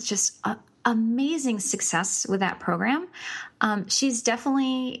has had just amazing success with that program. She's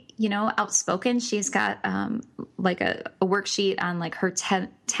definitely, outspoken. She's got like a worksheet on like her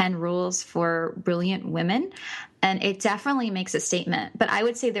 10 rules for brilliant women. And it definitely makes a statement. But I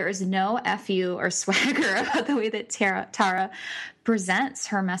would say there is no FU or swagger about the way that Tara presents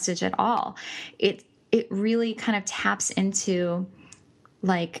her message at all. It really kind of taps into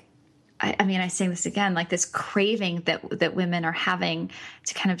like, I say this again, like this craving that women are having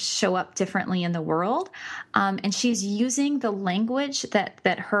to kind of show up differently in the world. And she's using the language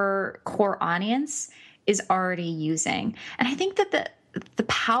that her core audience is already using. And I think that the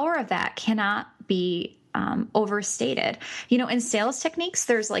power of that cannot be overstated. In sales techniques,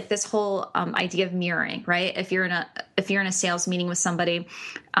 there's like this whole idea of mirroring, right? If you're in a sales meeting with somebody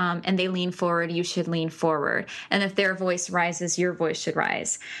and they lean forward, you should lean forward. And if their voice rises, your voice should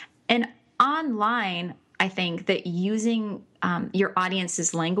rise. And online, I think that using your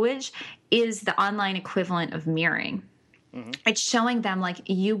audience's language is the online equivalent of mirroring. Mm-hmm. It's showing them like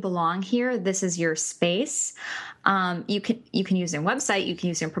you belong here. This is your space. You can use their website. You can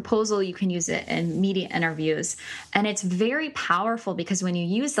use their proposal. You can use it in media interviews. And it's very powerful because when you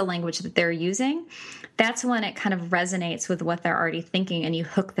use the language that they're using, that's when it kind of resonates with what they're already thinking and you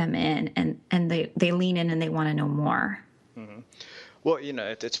hook them in and they lean in and they want to know more. Mm-hmm. Well,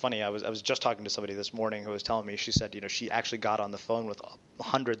 it's funny. I was just talking to somebody this morning who was telling me, she said, she actually got on the phone with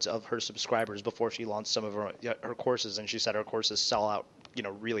hundreds of her subscribers before she launched some of her courses. And she said her courses sell out,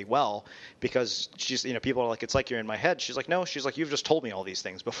 really well because she's, people are like, it's like you're in my head. She's like, no, she's like, you've just told me all these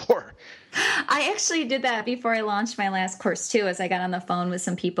things before. I actually did that before I launched my last course too, as I got on the phone with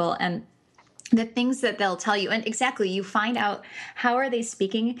some people and the things that they'll tell you. And exactly, you find out how are they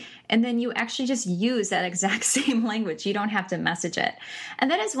speaking, and then you actually just use that exact same language. You don't have to message it. And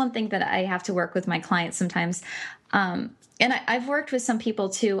that is one thing that I have to work with my clients sometimes. And I've worked with some people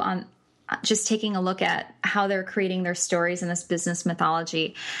too on just taking a look at how they're creating their stories in this business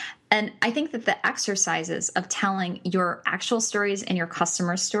mythology. And I think that the exercises of telling your actual stories and your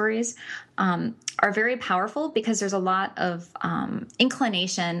customer stories are very powerful because there's a lot of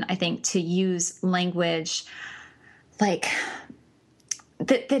inclination, I think, to use language like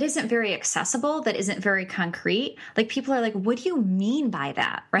that isn't very accessible, that isn't very concrete. Like people are like, what do you mean by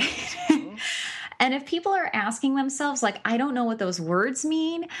that? Right? Mm-hmm. And if people are asking themselves, like, I don't know what those words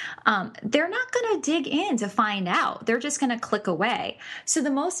mean, they're not going to dig in to find out. They're just going to click away. So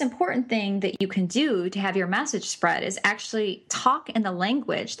the most important thing that you can do to have your message spread is actually talk in the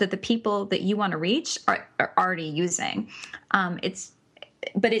language that the people that you want to reach are already using.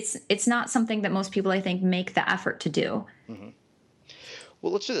 but it's not something that most people, I think, make the effort to do. Mm-hmm.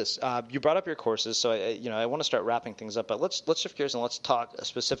 Well, let's do this. You brought up your courses, so I want to start wrapping things up. But let's shift gears and let's talk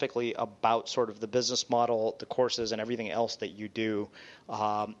specifically about sort of the business model, the courses, and everything else that you do.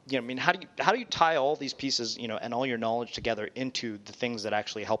 How do you tie all these pieces, and all your knowledge together into the things that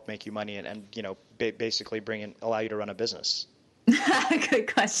actually help make you money and basically allow you to run a business?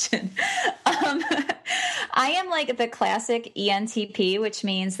 Good question. I am like the classic ENTP, which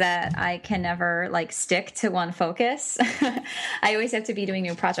means that I can never stick to one focus. I always have to be doing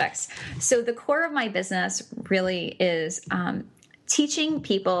new projects. So the core of my business really is teaching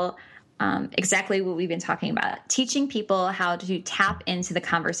people exactly what we've been talking about, teaching people how to tap into the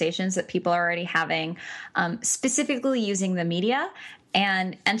conversations that people are already having, specifically using the media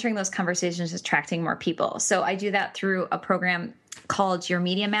and entering those conversations, attracting more people. So I do that through a program called Your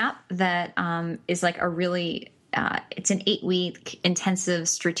Media Map that is like a really, it's an 8-week intensive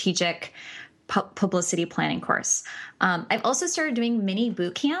strategic publicity planning course. I've also started doing mini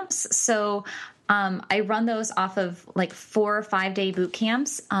boot camps. So I run those off of 4 or 5 day boot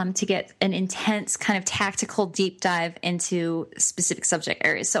camps to get an intense kind of tactical deep dive into specific subject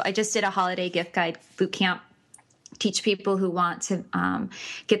areas. So I just did a holiday gift guide boot camp, teach people who want to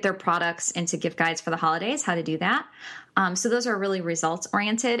get their products into gift guides for the holidays, how to do that. So those are really results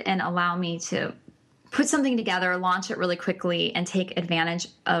oriented and allow me to put something together, launch it really quickly, and take advantage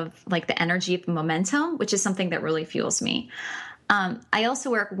of the energy of momentum, which is something that really fuels me. I also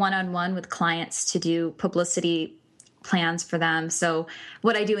work one-on-one with clients to do publicity plans for them. So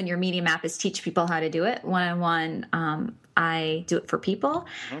what I do in Your Media Map is teach people how to do it one-on-one. I do it for people.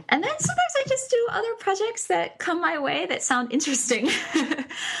 Mm-hmm. And then sometimes I just do other projects that come my way that sound interesting.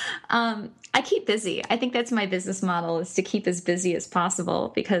 I keep busy. I think that's my business model, is to keep as busy as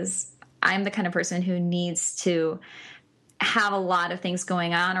possible, because I'm the kind of person who needs to have a lot of things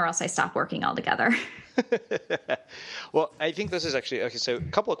going on, or else I stop working altogether. Well, I think this is actually okay. So a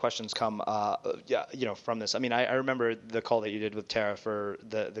couple of questions come, from this. I mean, I remember the call that you did with Tara for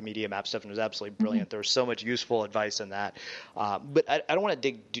the media map stuff, and it was absolutely brilliant. Mm-hmm. There was so much useful advice in that. But I don't want to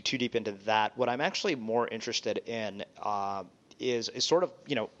dig too deep into that. What I'm actually more interested in is sort of,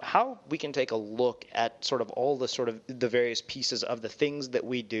 how we can take a look at sort of all the various pieces of the things that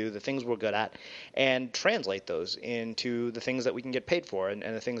we do, the things we're good at, and translate those into the things that we can get paid for, and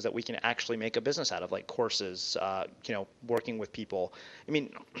the things that we can actually make a business out of, like courses, working with people. I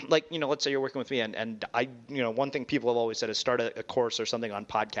mean, let's say you're working with me, and I, one thing people have always said is start a course or something on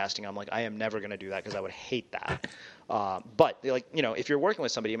podcasting. I'm like, I am never going to do that because I would hate that. But if you're working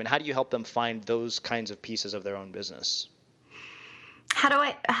with somebody, I mean, how do you help them find those kinds of pieces of their own business?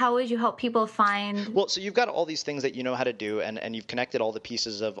 How would you help people find? Well, so you've got all these things that you know how to do, and you've connected all the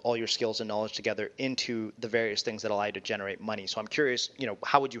pieces of all your skills and knowledge together into the various things that allow you to generate money. So I'm curious,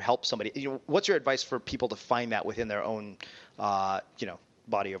 how would you help somebody? What's your advice for people to find that within their own,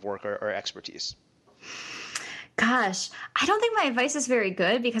 body of work or expertise? Gosh, I don't think my advice is very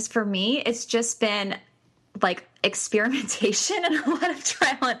good, because for me, it's just been experimentation and a lot of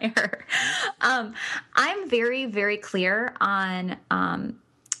trial and error. I'm very, very clear on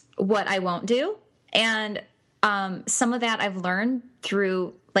what I won't do. And some of that I've learned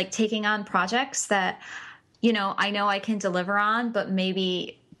through taking on projects that, I know I can deliver on, but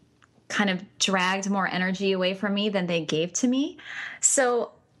maybe kind of dragged more energy away from me than they gave to me.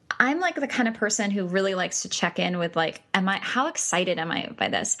 So I'm the kind of person who really likes to check in with how excited am I by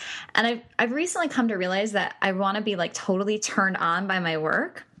this? And I've recently come to realize that I want to be totally turned on by my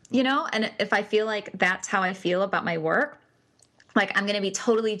work, and if I feel like that's how I feel about my work, I'm going to be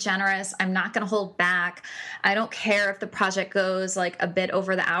totally generous. I'm not going to hold back. I don't care if the project goes a bit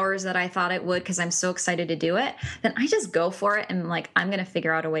over the hours that I thought it would, because I'm so excited to do it. Then I just go for it, and I'm going to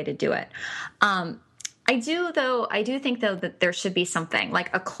figure out a way to do it. I do think that there should be something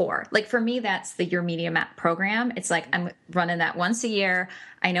a core. For me, that's the Your Media Map program. It's I'm running that once a year.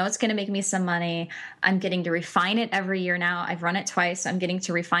 I know it's going to make me some money. I'm getting to refine it every year now. I've run it twice. I'm getting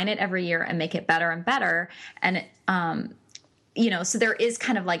to refine it every year and make it better and better. And, so there is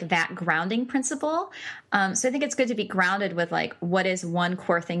kind of that grounding principle. So I think it's good to be grounded with what is one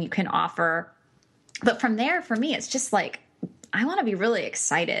core thing you can offer. But from there, for me, it's just I want to be really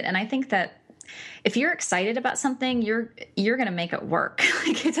excited. And I think that if you're excited about something, you're going to make it work.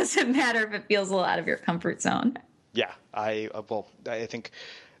 It doesn't matter if it feels a little out of your comfort zone. Yeah, I think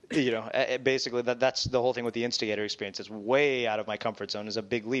Basically that's the whole thing with the Instigator experience. It's way out of my comfort zone. Is a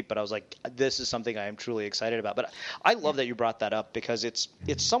big leap, but I was like, this is something I am truly excited about. But I love that you brought that up because it's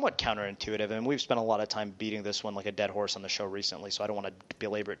somewhat counterintuitive, and we've spent a lot of time beating this one like a dead horse on the show recently, so I don't want to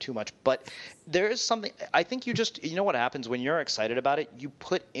belabor it too much. But there is something, I think what happens when you're excited about it, you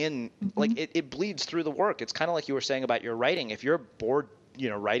put in, like, it bleeds through the work. It's kind of like you were saying about your writing. If you're bored,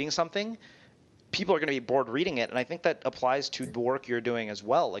 writing something, people are going to be bored reading it, and I think that applies to the work you're doing as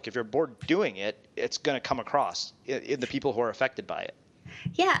well. Like, if you're bored doing it, it's going to come across in the people who are affected by it.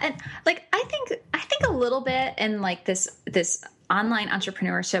 Yeah, and like I think a little bit in like this online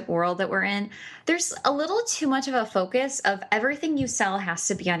entrepreneurship world that we're in, there's a little too much of a focus of everything you sell has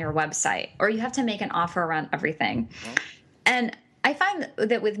to be on your website, or you have to make an offer around everything. And I find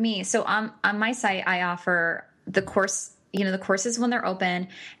that with me, so on my site, I offer the course, the courses when they're open,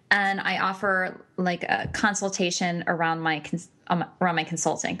 and I offer like a consultation around my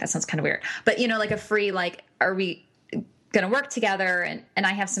consulting. That sounds kind of weird, but like a free, like, are we going to work together? And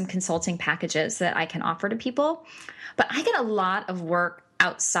I have some consulting packages that I can offer to people, but I get a lot of work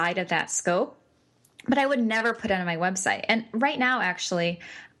outside of that scope, but I would never put it on my website. And right now, actually,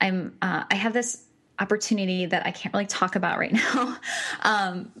 I have this opportunity that I can't really talk about right now.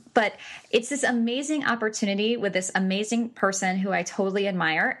 But it's this amazing opportunity with this amazing person who I totally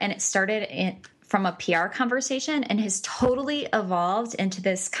admire. And it started from a PR conversation and has totally evolved into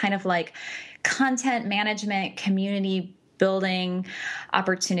this kind of like content management, community building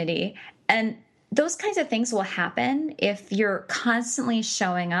opportunity. And those kinds of things will happen if you're constantly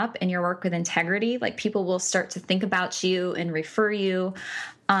showing up in your work with integrity. Like, people will start to think about you and refer you.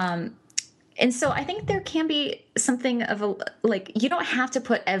 And so I think there can be something of you don't have to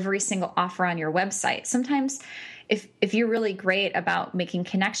put every single offer on your website. Sometimes if you're really great about making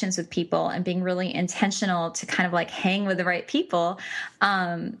connections with people and being really intentional to kind of like hang with the right people,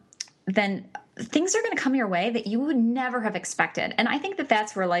 then things are going to come your way that you would never have expected. And I think that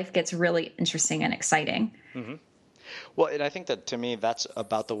that's where life gets really interesting and exciting. Mm-hmm. Well, and I think that, to me, that's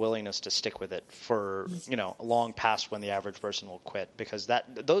about the willingness to stick with it for, long past when the average person will quit, because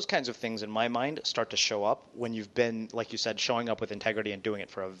those kinds of things in my mind start to show up when you've been, like you said, showing up with integrity and doing it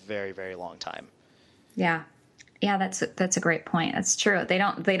for a very, very long time. Yeah. Yeah, that's a great point. That's true. They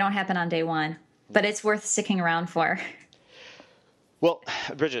don't happen on day one, but it's worth sticking around for. Well,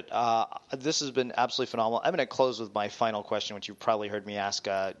 Brigitte, this has been absolutely phenomenal. I'm going to close with my final question, which you've probably heard me ask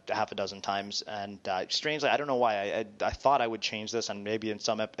half a dozen times. And strangely, I don't know why. I thought I would change this, and maybe in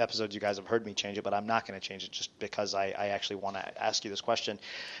some episodes you guys have heard me change it, but I'm not going to change it just because I actually want to ask you this question.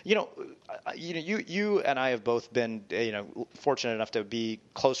 You and I have both been fortunate enough to be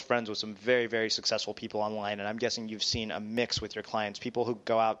close friends with some very, very successful people online, and I'm guessing you've seen a mix with your clients, people who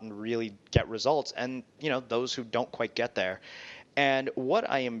go out and really get results, and those who don't quite get there. And what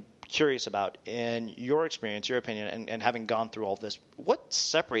I am curious about, in your experience, your opinion, and having gone through all this, what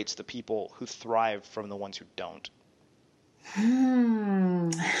separates the people who thrive from the ones who don't?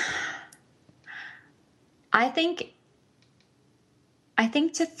 I think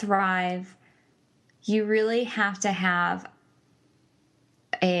to thrive, you really have to have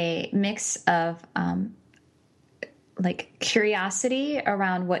a mix of like curiosity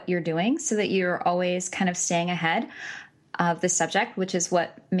around what you're doing, so that you're always kind of staying ahead of the subject, which is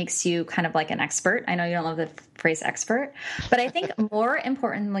what makes you kind of like an expert. I know you don't love the phrase expert, but I think more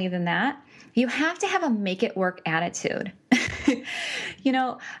importantly than that, you have to have a make it work attitude.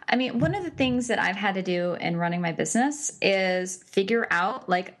 One of the things that I've had to do in running my business is figure out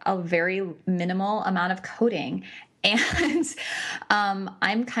like a very minimal amount of coding. And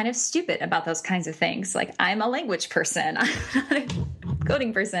I'm kind of stupid about those kinds of things. Like, I'm a language person. I'm not a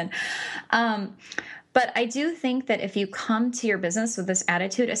coding person. But I do think that if you come to your business with this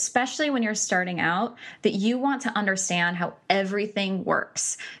attitude, especially when you're starting out, that you want to understand how everything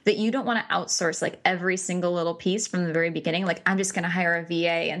works, that you don't want to outsource like every single little piece from the very beginning. Like, I'm just going to hire a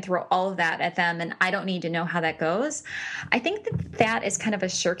VA and throw all of that at them, and I don't need to know how that goes. I think that is kind of a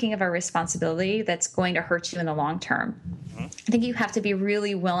shirking of our responsibility that's going to hurt you in the long term. I think you have to be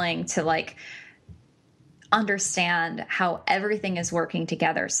really willing to like understand how everything is working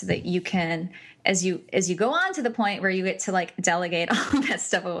together, so that you can, as you go on to the point where you get to like delegate all that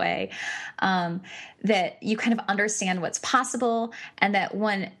stuff away, that you kind of understand what's possible, and that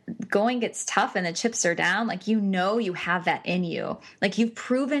when going gets tough and the chips are down, like, you have that in you. Like, you've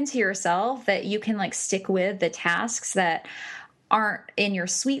proven to yourself that you can like stick with the tasks that aren't in your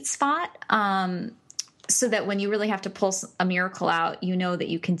sweet spot, so that when you really have to pull a miracle out, that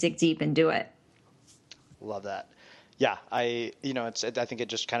you can dig deep and do it. Love that. Yeah, I think it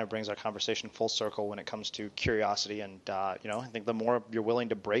just kind of brings our conversation full circle when it comes to curiosity. And, I think the more you're willing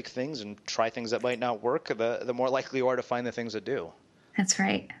to break things and try things that might not work, the more likely you are to find the things that do. That's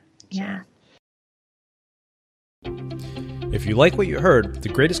right. Yeah. If you like what you heard, the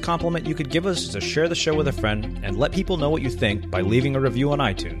greatest compliment you could give us is to share the show with a friend and let people know what you think by leaving a review on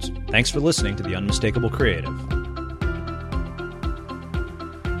iTunes. Thanks for listening to The Unmistakable Creative.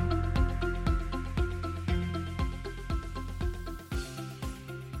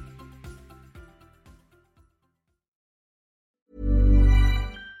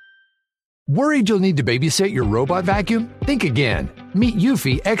 Worried you'll need to babysit your robot vacuum? Think again. Meet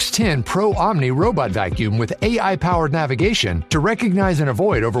Eufy X10 Pro Omni Robot Vacuum with AI-powered navigation to recognize and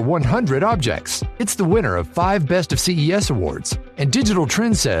avoid over 100 objects. It's the winner of 5 Best of CES awards. And Digital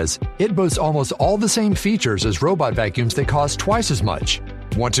Trends says it boasts almost all the same features as robot vacuums that cost twice as much.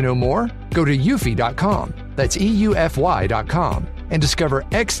 Want to know more? Go to eufy.com. That's EUFY.com. And discover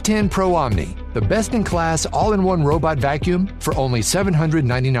X10 Pro Omni, the best-in-class all-in-one robot vacuum for only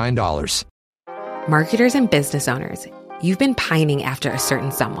 $799. Marketers and business owners, you've been pining after a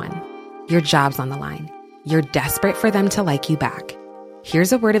certain someone. Your job's on the line. You're desperate for them to like you back.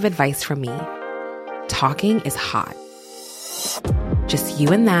 Here's a word of advice from me. Talking is hot. Just you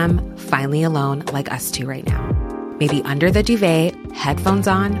and them, finally alone like us two right now. Maybe under the duvet, headphones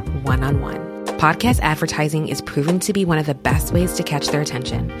on, one-on-one. Podcast advertising is proven to be one of the best ways to catch their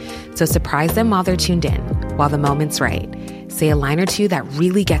attention. So surprise them while they're tuned in, while the moment's right. Say a line or two that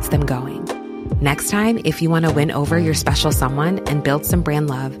really gets them going. Next time, if you want to win over your special someone and build some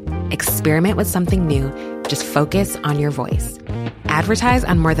brand love, experiment with something new. Just focus on your voice. Advertise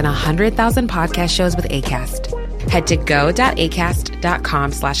on more than 100,000 podcast shows with Acast. Head to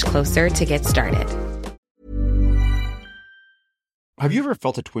go.acast.com/closer to get started. Have you ever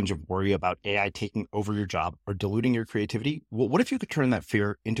felt a twinge of worry about AI taking over your job or diluting your creativity? Well, what if you could turn that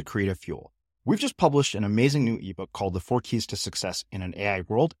fear into creative fuel? We've just published an amazing new ebook called The 4 Keys to Success in an AI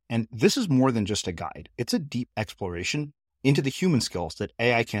World, and this is more than just a guide. It's a deep exploration into the human skills that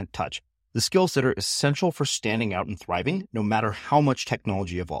AI can't touch, the skills that are essential for standing out and thriving, no matter how much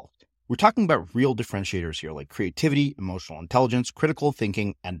technology evolved. We're talking about real differentiators here, like creativity, emotional intelligence, critical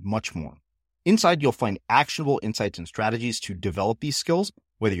thinking, and much more. Inside, you'll find actionable insights and strategies to develop these skills,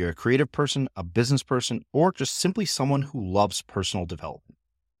 whether you're a creative person, a business person, or just simply someone who loves personal development.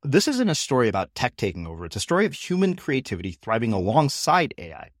 This isn't a story about tech taking over. It's a story of human creativity thriving alongside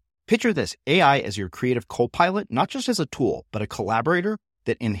AI. Picture this, AI as your creative co-pilot, not just as a tool, but a collaborator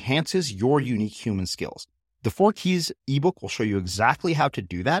that enhances your unique human skills. The 4 Keys ebook will show you exactly how to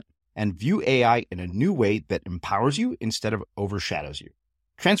do that and view AI in a new way that empowers you instead of overshadows you.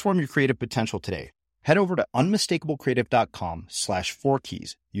 Transform your creative potential today. Head over to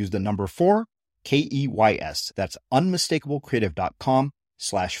unmistakablecreative.com/4keys. Use the number 4, KEYS. That's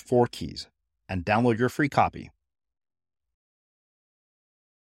unmistakablecreative.com/4keys and download your free copy.